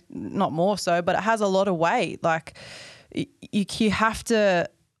 not more so, but it has a lot of weight. Like, you have to,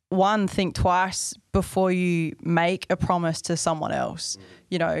 one, think twice before you make a promise to someone else.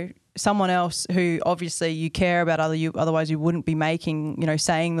 Someone else who obviously you care about, otherwise you wouldn't be making,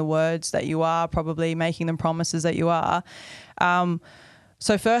 saying the words that you are, probably making them promises that you are.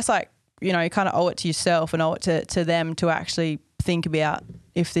 So first, you kind of owe it to yourself and owe it to them to actually think about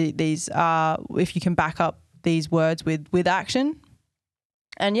if if you can back up these words with action.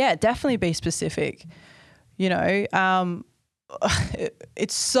 And yeah, definitely be specific. It's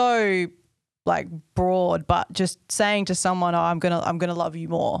so broad, but just saying to someone, I'm gonna love you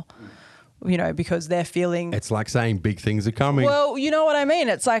more, because they're feeling. It's like saying big things are coming. Well, you know what I mean.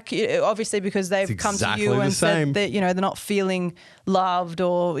 It's like, obviously because they've come to you and said that they're not feeling loved,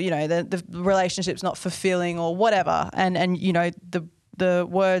 or the relationship's not fulfilling or whatever, and the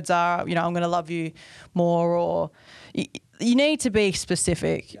words are I'm going to love you more, or you need to be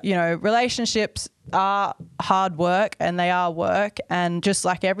specific. Relationships are hard work, and they are work, and just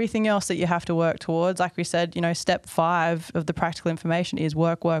like everything else that you have to work towards, like we said, step 5 of the practical information is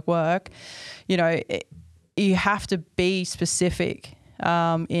work. You have to be specific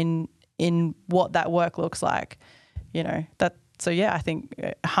in what that work looks like. So yeah, I think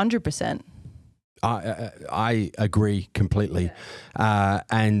 100%. I agree completely.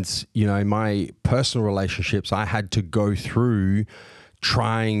 And, in my personal relationships, I had to go through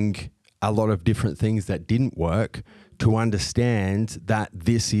trying a lot of different things that didn't work to understand that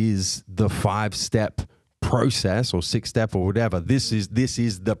this is the 5-step process, or 6-step, or whatever. This is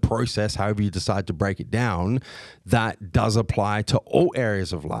the process, however you decide to break it down, that does apply to all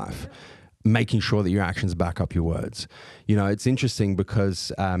areas of life. Making sure that your actions back up your words. It's interesting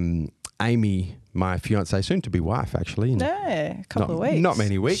because Amy my fiance, soon to be wife, actually. Yeah, a couple of weeks. Not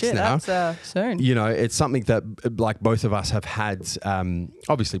many weeks Shit, now. That's soon. You know, it's something that like both of us have had,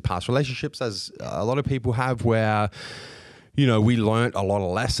 obviously past relationships, as a lot of people have, where, you know, we learnt a lot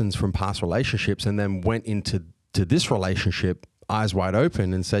of lessons from past relationships and then went into this relationship eyes wide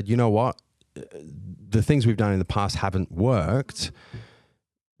open and said, you know what, the things we've done in the past haven't worked.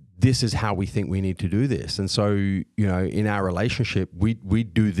 This is how we think we need to do this. And so, you know, in our relationship, we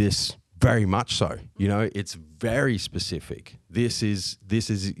do this very much so. You know, it's very specific. This is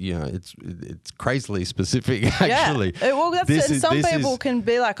you know, it's crazily specific, actually. Yeah. Well, that's it. Some people can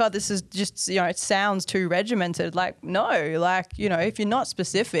be like, oh, this is just, you know, it sounds too regimented. Like, no, like, you know, if you're not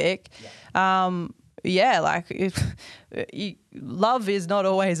specific, love is not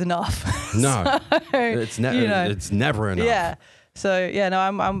always enough. No, So, it's never. you know, It's never enough. Yeah. So yeah, no,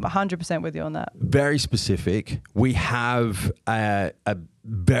 I'm 100% with you on that. Very specific. We have a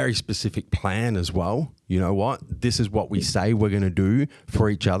very specific plan as well. You know what? This is what we say we're going to do for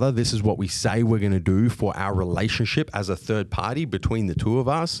each other. This is what we say we're going to do for our relationship as a third party between the two of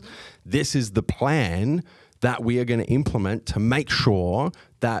us. This is the plan that we are going to implement to make sure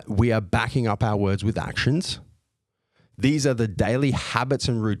that we are backing up our words with actions. These are the daily habits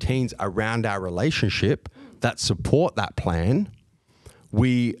and routines around our relationship that support that plan.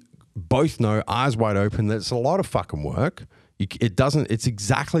 We both know, eyes wide open, that it's a lot of fucking work. It's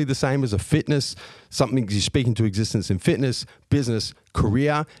exactly the same as a fitness, something you speak into existence in fitness, business,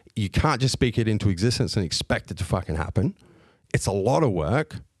 career. You can't just speak it into existence and expect it to fucking happen. It's a lot of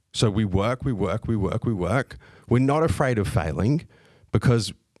work. So we work. We're not afraid of failing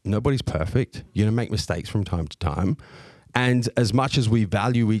because nobody's perfect. You're going to make mistakes from time to time. And as much as we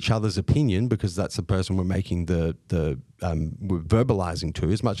value each other's opinion, because that's the person we're making we're verbalizing to,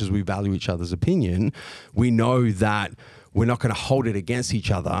 as much as we value each other's opinion, we know that we're not going to hold it against each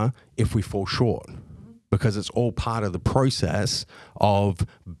other if we fall short, because it's all part of the process of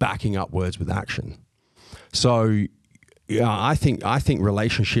backing up words with action. So, yeah, I think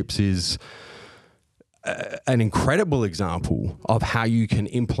relationships is an incredible example of how you can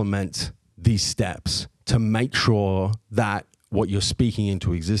implement these steps to make sure that what you're speaking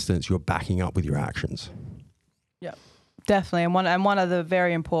into existence, you're backing up with your actions. Yeah, definitely. And one of the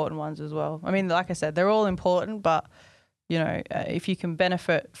very important ones as well. I mean, like I said, they're all important, but, you know, if you can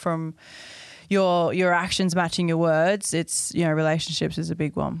benefit from your actions matching your words, it's, you know, relationships is a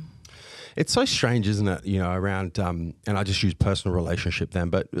big one. It's so strange, isn't it? You know, around, and I just use personal relationship then,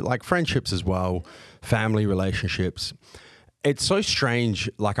 but like friendships as well, family relationships. It's so strange.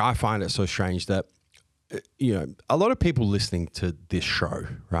 Like, I find it so strange that, you know, a lot of people listening to this show,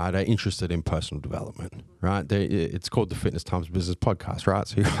 right, are interested in personal development, right? It's called the Fitness Times Business Podcast, right?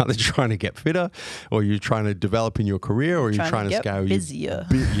 So you're either trying to get fitter, or you're trying to develop in your career, or you're trying to scale. Busier.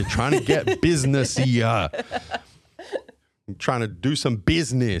 You're trying to get businessier. You're trying to do some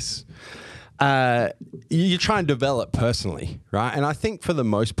business. You're trying to develop personally, right? And I think for the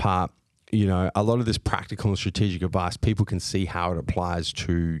most part, you know, a lot of this practical and strategic advice, people can see how it applies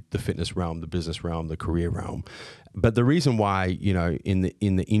to the fitness realm, the business realm, the career realm. But the reason why, you know, in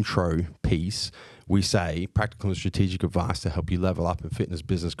the intro piece, we say practical and strategic advice to help you level up in fitness,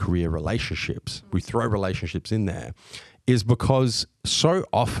 business, career, relationships. We throw relationships in there, is because so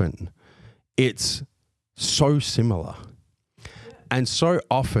often it's so similar. And so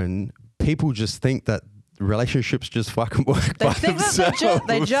often people just think that relationships just fucking work by themselves.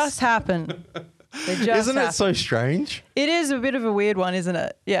 They just happen. Isn't it so strange? It is a bit of a weird one, isn't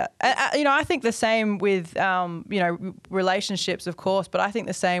it? Yeah. You know, I think the same with, you know, relationships, of course, but I think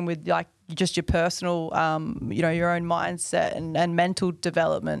the same with like just your personal, you know, your own mindset and mental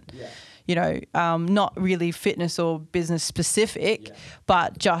development. Yeah. You know, not really fitness or business specific,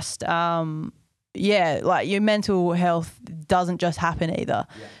 but just, yeah, like your mental health doesn't just happen either,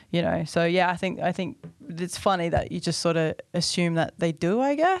 you know. So yeah, I think it's funny that you just sort of assume that they do,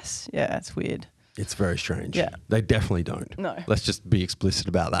 I guess. Yeah, it's weird. It's very strange. Yeah. They definitely don't. No. Let's just be explicit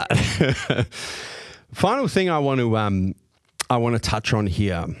about that. Final thing I want to touch on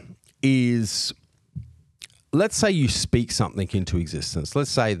here is, let's say you speak something into existence. Let's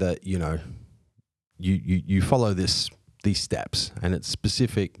say that, you know, you follow these steps and it's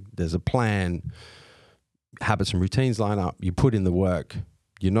specific. There's a plan, habits and routines line up. You put in the work.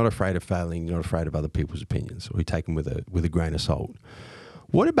 You're not afraid of failing. You're not afraid of other people's opinions, or you take them with a grain of salt.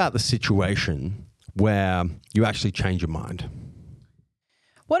 What about the situation where you actually change your mind?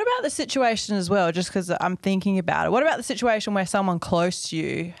 What about the situation as well, just because I'm thinking about it? What about the situation where someone close to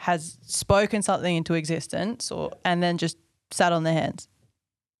you has spoken something into existence and then just sat on their hands?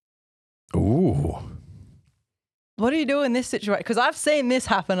 Ooh. What do you do in this situation? Because I've seen this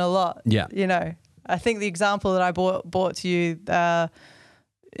happen a lot. Yeah. You know. I think the example that I brought to you the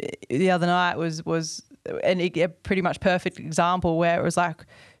other night was a pretty much perfect example where it was like,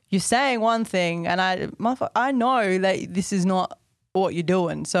 you're saying one thing and I know that this is not what you're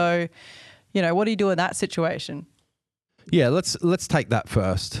doing. So, you know, what do you do in that situation? Yeah, let's take that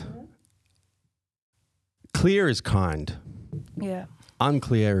first. Clear is kind. Yeah.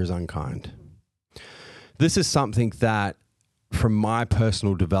 Unclear is unkind. This is something that, from my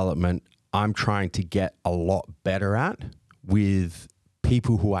personal development, I'm trying to get a lot better at with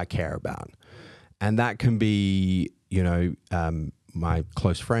people who I care about. And that can be, you know, my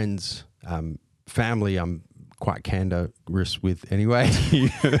close friends, family, I'm quite candorous with anyway.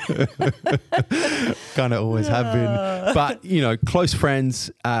 Kind of always have been. But, you know, close friends,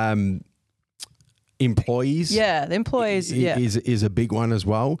 employees. Yeah, the employees is a big one as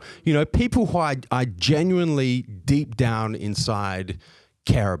well. You know, people who I genuinely deep down inside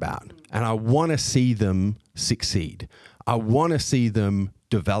care about, and I want to see them succeed. I want to see them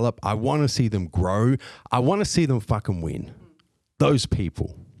develop. I want to see them grow. I want to see them fucking win. Those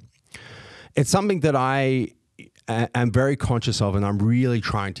people. It's something that I am very conscious of, and I'm really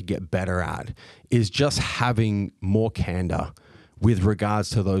trying to get better at, is just having more candor with regards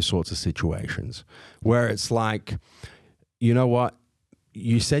to those sorts of situations where it's like, you know what,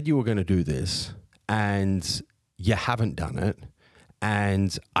 you said you were going to do this and you haven't done it.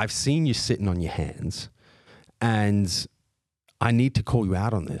 And I've seen you sitting on your hands and I need to call you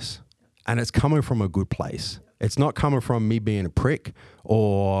out on this. And it's coming from a good place. It's not coming from me being a prick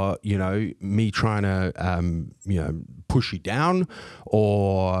or, you know, me trying to, you know, push you down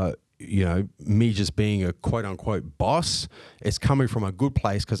or, you know, me just being a quote unquote boss. It's coming from a good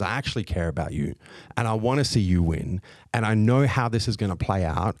place because I actually care about you and I want to see you win. And I know how this is going to play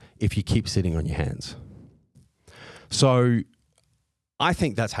out if you keep sitting on your hands. So I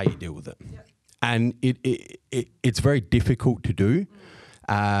think that's how you deal with it. Yep. And it's very difficult to do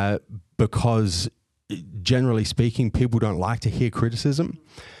because generally speaking, people don't like to hear criticism.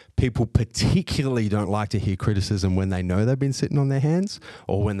 People particularly don't like to hear criticism when they know they've been sitting on their hands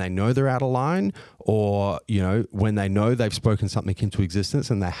or when they know they're out of line or, you know, when they know they've spoken something into existence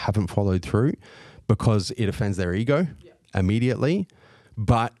and they haven't followed through because it offends their ego immediately.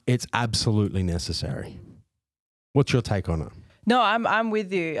 But it's absolutely necessary. What's your take on it? No, I'm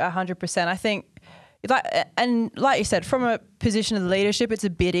with you 100%. I think, like you said, from a position of leadership, it's a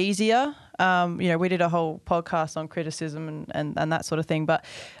bit easier. You know, we did a whole podcast on criticism and that sort of thing. But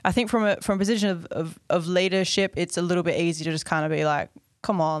I think from a position of leadership, it's a little bit easier to just kind of be like,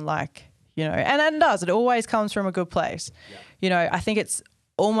 come on, like, you know, and it does. It always comes from a good place. Yeah. You know, I think it's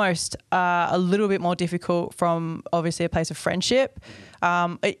almost a little bit more difficult from obviously a place of friendship. You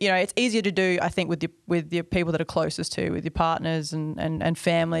know, it's easier to do, I think, with your people that are closest to, with your partners and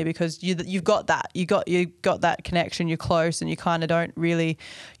family, because you've got that, you got that connection. You're close, and you kind of don't really,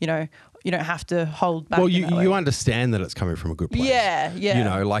 you know, you don't have to hold back. Well, you understand that it's coming from a good place. Yeah. You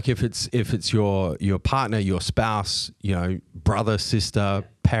know, like if it's your partner, your spouse, you know, brother, sister,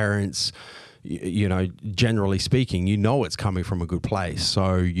 parents. You know, generally speaking, you know it's coming from a good place.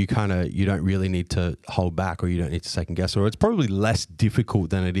 So you don't really need to hold back or you don't need to second guess, or it's probably less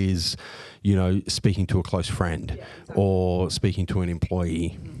difficult than it is, you know, speaking to a close friend or speaking to an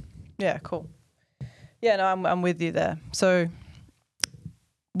employee. Yeah, cool. Yeah, no, I'm with you there. So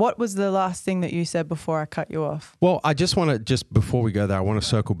what was the last thing that you said before I cut you off? Well, I just want to, before we go there, I want to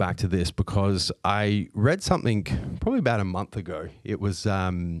circle back to this because I read something probably about a month ago. It was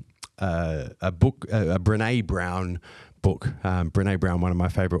a book, a Brené Brown book. Brené Brown, one of my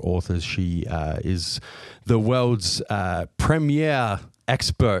favorite authors. She is the world's premier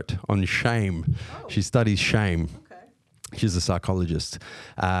expert on shame. Oh. She studies shame. Okay. She's a psychologist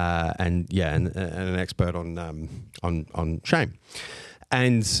and an expert on shame.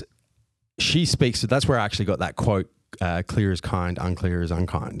 And she speaks, that's where I actually got that quote, clear is kind, unclear is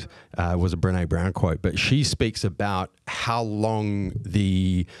unkind, was a Brené Brown quote. But she speaks about how long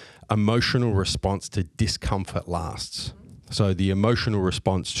the emotional response to discomfort lasts. So the emotional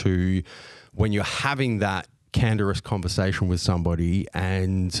response to when you're having that candorous conversation with somebody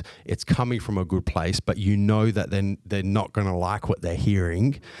and it's coming from a good place, but you know that then they're not going to like what they're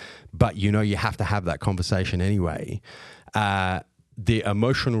hearing, but you know you have to have that conversation anyway. The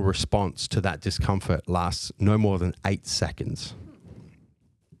emotional response to that discomfort lasts no more than 8 seconds.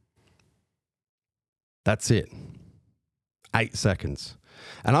 That's it. 8 seconds.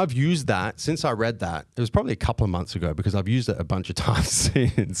 And I've used that since I read that. It was probably a couple of months ago because I've used it a bunch of times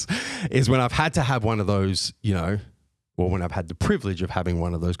since, is when I've had to have one of those, you know, or when I've had the privilege of having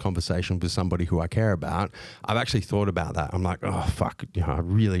one of those conversations with somebody who I care about. I've actually thought about that. I'm like, oh, fuck, you know,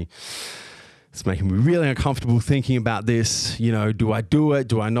 it's making me really uncomfortable thinking about this. You know, do I do it?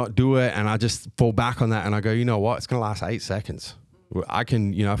 Do I not do it? And I just fall back on that and I go, you know what? It's going to last 8 seconds. I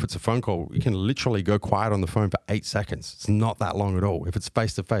can, you know, if it's a phone call, you can literally go quiet on the phone for 8 seconds. It's not that long at all. If it's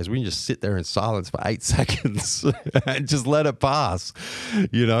face to face, we can just sit there in silence for 8 seconds and just let it pass.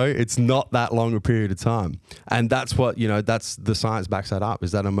 You know, it's not that long a period of time. And that's what, you know, that's the science backs that up,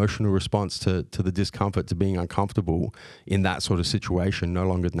 is that emotional response to the discomfort, to being uncomfortable in that sort of situation, no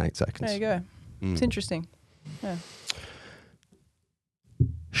longer than 8 seconds. There you go. It's interesting. Yeah.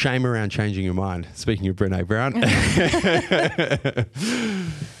 Shame around changing your mind. Speaking of Brené Brown.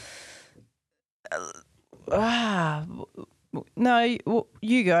 No,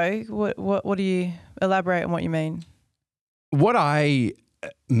 you go. What do you elaborate on what you mean? What I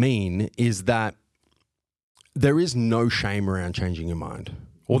mean is that there is no shame around changing your mind,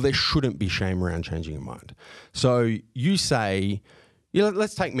 or there shouldn't be shame around changing your mind. So you say, you know,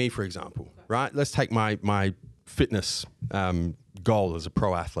 let's take me for example, right? Let's take my fitness goal as a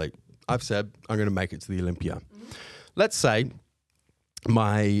pro athlete. I've said I'm going to make it to the Olympia. Let's say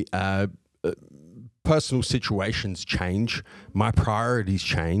my personal situations change, my priorities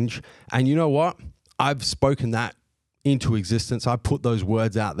change, and you know what? I've spoken that into existence. I put those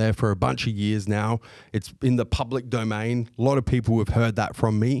words out there for a bunch of years now. It's in the public domain. A lot of people have heard that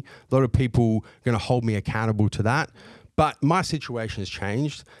from me. A lot of people are going to hold me accountable to that. But my situation has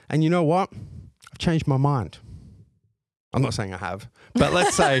changed, and you know what? I've changed my mind. I'm not saying I have, but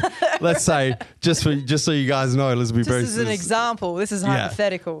let's say just so you guys know, let's be Just very. as an example, this is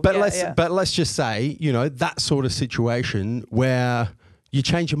hypothetical. But let's just say, you know, that sort of situation where you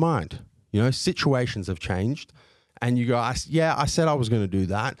change your mind. You know, situations have changed, and you go, I said I was going to do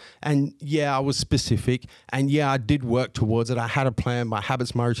that, and I was specific, and I did work towards it. I had a plan, my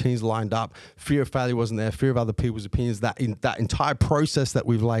habits, my routines lined up. Fear of failure wasn't there. Fear of other people's opinions. That entire process that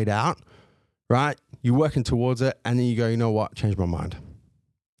we've laid out. Right? You're working towards it, and then you go, you know what? Change my mind.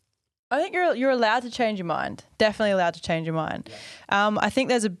 I think you're allowed to change your mind. Definitely allowed to change your mind. Yeah. I think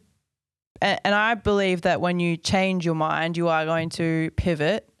and I believe that when you change your mind, you are going to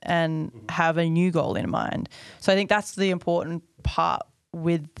pivot and have a new goal in mind. So I think that's the important part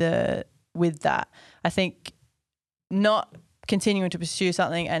with that. I think not continuing to pursue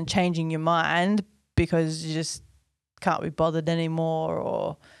something and changing your mind because you just can't be bothered anymore,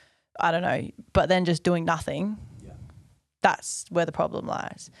 or I don't know, but then just doing nothing. Yeah. That's where the problem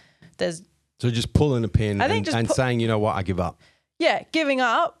lies. So just pulling a pin and saying, you know what, I give up. Yeah, giving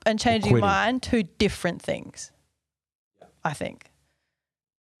up and changing your mind, two different things. Yeah. I think.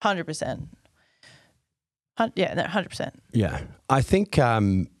 100%. Yeah, 100%. Yeah. I think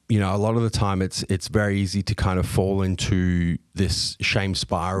you know, a lot of the time it's very easy to kind of fall into this shame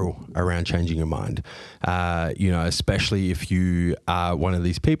spiral around changing your mind. You know, especially if you are one of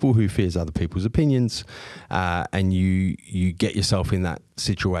these people who fears other people's opinions, and you get yourself in that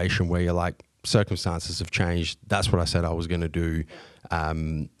situation where you're like, circumstances have changed. That's what I said I was going to do,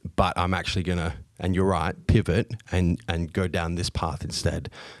 but I'm actually going to, and you're right, pivot and go down this path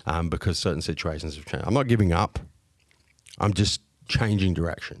instead, because certain situations have changed. I'm not giving up. I'm just changing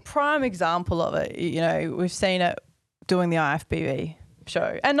direction. Prime example of it, you know, we've seen it doing the IFBB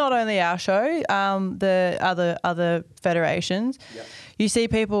show, and not only our show, the other federations. Yep. You see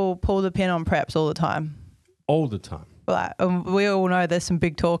people pull the pin on preps all the time. All the time. Like, we all know there's some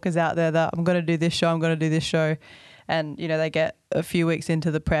big talkers out there that I'm going to do this show, and you know, they get a few weeks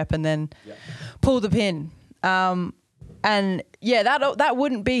into the prep and then pull the pin. And that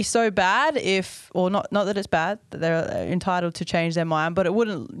wouldn't be so bad if, or not that it's bad, that they're entitled to change their mind, but it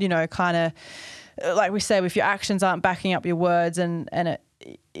wouldn't, you know, kind of, like we said, if your actions aren't backing up your words, and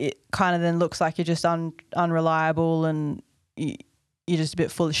it kind of then looks like you're just unreliable and you're just a bit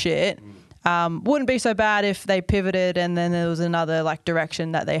full of shit. Wouldn't be so bad if they pivoted and then there was another like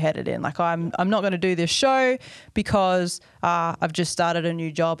direction that they headed in. Like, I'm not going to do this show because I've just started a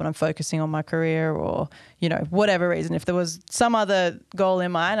new job and I'm focusing on my career, or, you know, whatever reason. If there was some other goal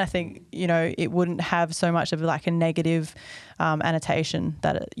in mind, I think, you know, it wouldn't have so much of like a negative annotation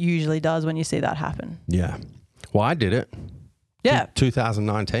that it usually does when you see that happen. Yeah. Well, I did it. Yeah.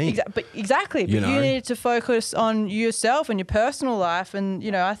 2019. Exactly. But you needed to focus on yourself and your personal life. And,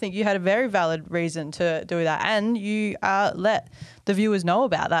 you know, I think you had a very valid reason to do that. And you let the viewers know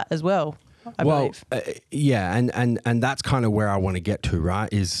about that as well, I believe. Yeah. And that's kind of where I want to get to, right?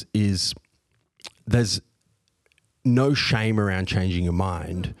 Is there's no shame around changing your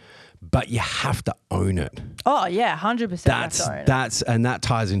mind, but you have to own it. Oh yeah, 100%. And that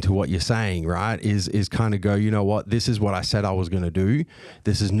ties into what you're saying, right? Is kind of go, you know what? This is what I said I was going to do.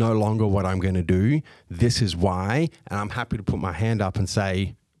 This is no longer what I'm going to do. This is why, and I'm happy to put my hand up and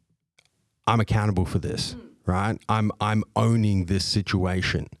say, I'm accountable for this, right? I'm owning this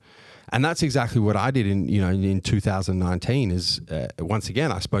situation. And that's exactly what I did in 2019 is, once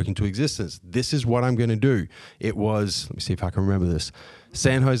again, I spoke into existence. This is what I'm going to do. It was, let me see if I can remember this,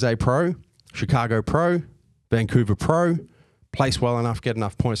 San Jose Pro, Chicago Pro, Vancouver Pro, place well enough, get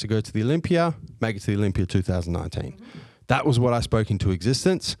enough points to go to the Olympia, make it to the Olympia 2019. That was what I spoke into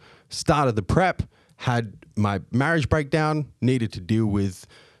existence. Started the prep, had my marriage breakdown, needed to deal with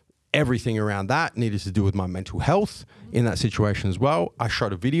everything around that, needed to deal with my mental health in that situation as well. I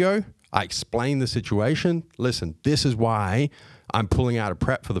shot a video. I explained the situation. Listen, this is why I'm pulling out of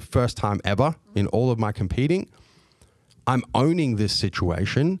prep for the first time ever in all of my competing. I'm owning this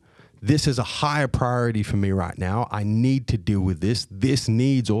situation. This is a higher priority for me right now. I need to deal with this. This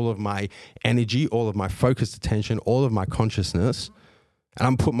needs all of my energy, all of my focused attention, all of my consciousness. And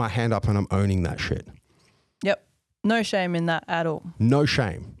I'm putting my hand up and I'm owning that shit. Yep. No shame in that at all. No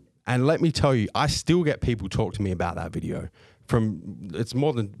shame. And let me tell you, I still get people talk to me about that video. It's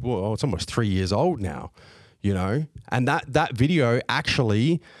almost 3 years old now, and that video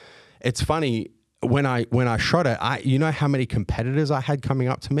actually, it's funny when I shot it, you know how many competitors I had coming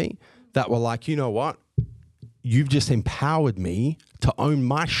up to me that were like, you know what, you've just empowered me to own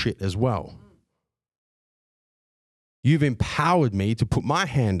my shit as well. You've empowered me to put my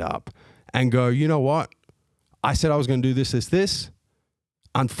hand up and go, you know what, I said I was going to do this.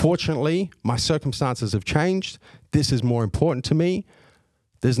 Unfortunately, my circumstances have changed. This is more important to me.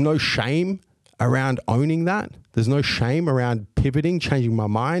 There's no shame around owning that. There's no shame around pivoting, changing my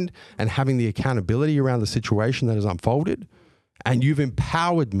mind, and having the accountability around the situation that has unfolded. And you've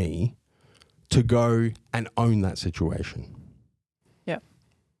empowered me to go and own that situation. Yeah.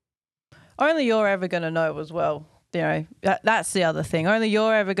 Only you're ever going to know as well. That's the other thing. Only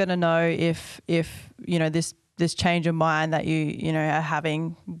you're ever going to know if this change of mind that you are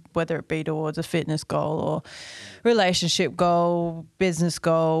having, whether it be towards a fitness goal or relationship goal, business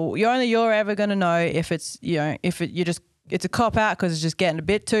goal, you're ever going to know if it's it's a cop out because it's just getting a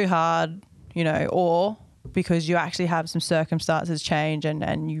bit too hard, or because you actually have some circumstances change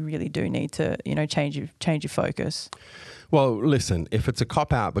and you really do need to change your focus. Well, listen, if it's a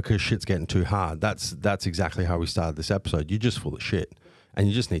cop out because shit's getting too hard, that's exactly how we started this episode. You're just full of shit and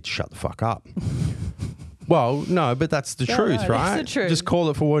you just need to shut the fuck up. Well, no, but that's the truth, right? It's the truth. Just call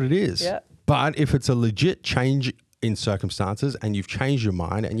it for what it is. Yeah. But if it's a legit change in circumstances and you've changed your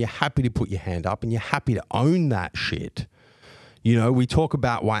mind and you're happy to put your hand up and you're happy to own that shit, we talk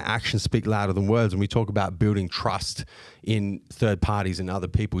about why actions speak louder than words, and we talk about building trust in third parties and other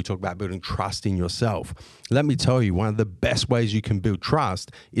people. We talk about building trust in yourself. Let me tell you, one of the best ways you can build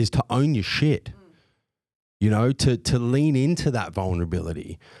trust is to own your shit. To lean into that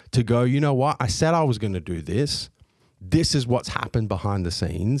vulnerability, to go, you know what, I said I was going to do this. This is what's happened behind the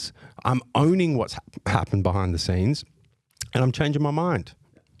scenes. I'm owning what's happened behind the scenes, and I'm changing my mind.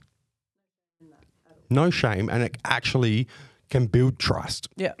 No shame, and it actually can build trust.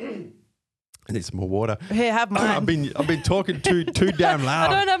 Yeah. I need some more water. Here, have mine. I've been talking too damn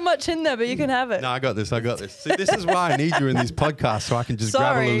loud. I don't have much in there, but you can have it. No, I got this. See, this is why I need you in these podcasts, so I can just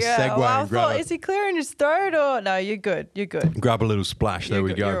grab a little segue well, and grab is he clearing his throat or no? You're good. grab a little splash. There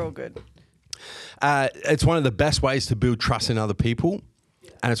we go. You're all good. It's one of the best ways to build trust in other people,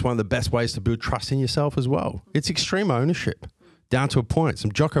 and it's one of the best ways to build trust in yourself as well. It's extreme ownership, down to a point.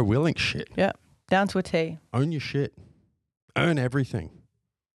 Some Jocko Willink shit. Yeah, down to a T. Own your shit. Earn everything.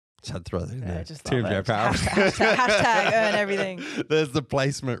 Just had to throw that in there. Just Team J Power. Hashtag earn everything. There's the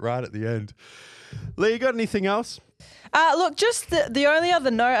placement right at the end. Lee, you got anything else? Look, just the only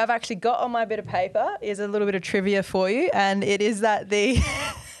other note I've actually got on my bit of paper is a little bit of trivia for you, and it is that the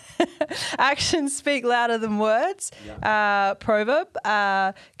actions speak louder than words proverb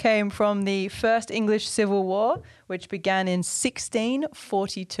came from the First English Civil War, which began in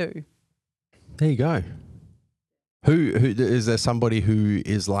 1642. There you go. Who is there somebody who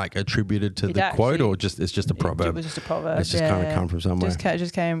is like attributed to the quote, or it's just a proverb? It was just a proverb. It's just kind of come from somewhere.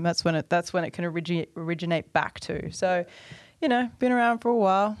 Just came. That's when it can originate back to. So, been around for a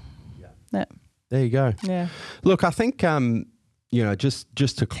while. Yeah. There you go. Yeah. Look, I think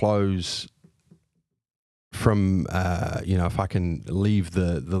just to close from if I can leave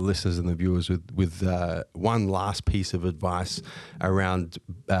the listeners and the viewers with one last piece of advice around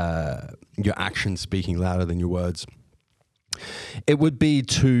your actions speaking louder than your words, it would be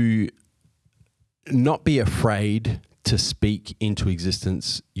to not be afraid to speak into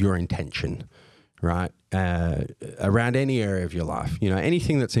existence your intention, right? Around any area of your life,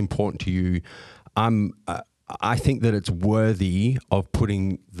 anything that's important to you. I think that it's worthy of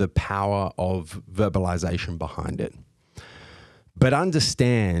putting the power of verbalization behind it. But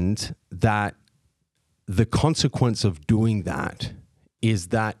understand that the consequence of doing that is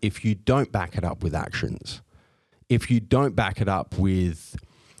that if you don't back it up with actions, if you don't back it up with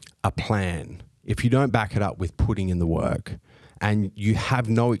a plan, if you don't back it up with putting in the work, and you have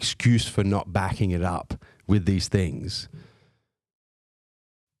no excuse for not backing it up with these things,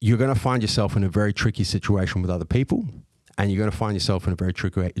 you're going to find yourself in a very tricky situation with other people, and you're going to find yourself in a very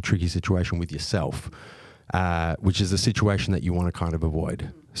tricky situation with yourself, which is a situation that you want to kind of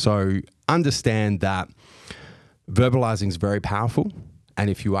avoid. So understand that verbalizing is very powerful, and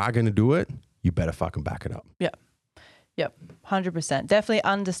if you are going to do it, you better fucking back it up. Yep, 100%. Definitely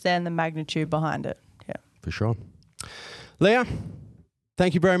understand the magnitude behind it. Yeah. For sure. Leah,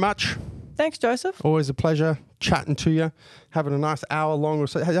 thank you very much. Thanks, Joseph. Always a pleasure chatting to you, having a nice hour long or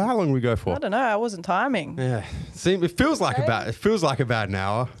so. How long did we go for? I don't know. I wasn't timing. Yeah. See, it feels like about an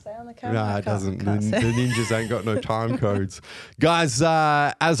hour. Stay on the camera. No, it doesn't. The Can't see. ninjas ain't got no time codes. Guys,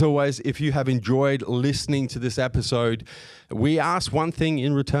 as always, if you have enjoyed listening to this episode, we ask one thing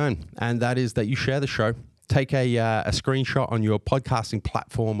in return, and that is that you share the show. Take a screenshot on your podcasting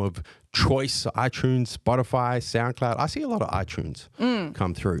platform of choice, iTunes, Spotify, SoundCloud. I see a lot of iTunes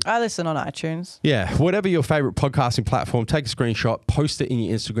come through. I listen on iTunes. Yeah, whatever your favorite podcasting platform, take a screenshot, post it in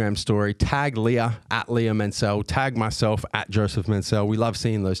your Instagram story, tag Leah at Leah Mansell, tag myself at Joseph Mansell. We love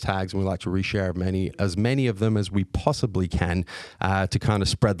seeing those tags, and we like to reshare as many of them as we possibly can to kind of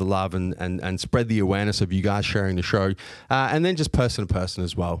spread the love and spread the awareness of you guys sharing the show. And then just person to person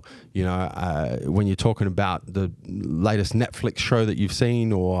as well. You know, when you're talking about the latest Netflix show that you've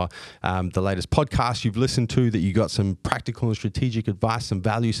seen, or the latest podcast you've listened to that you got some practical and strategic advice, some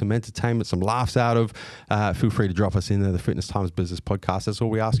value, some entertainment, some laughs out of, feel free to drop us in there, the Fitness Times Business Podcast. That's all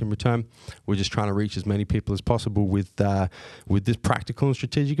we ask in return. We're just trying to reach as many people as possible with this practical and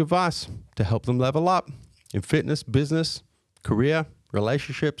strategic advice to help them level up in fitness, business, career,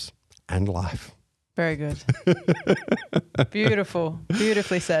 relationships, and life. Very good. Beautiful.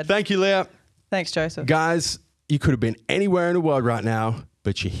 Beautifully said. Thank you, Leah. Thanks, Joseph. Guys, you could have been anywhere in the world right now,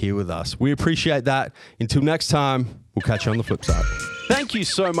 but you're here with us. We appreciate that. Until next time, we'll catch you on the flip side. Thank you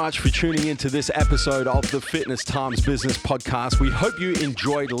so much for tuning into this episode of the Fitness Times Business Podcast. We hope you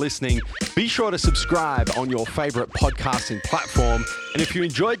enjoyed listening. Be sure to subscribe on your favorite podcasting platform. And if you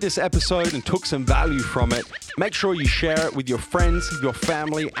enjoyed this episode and took some value from it, make sure you share it with your friends, your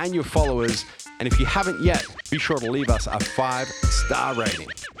family, and your followers. And if you haven't yet, be sure to leave us a 5-star rating.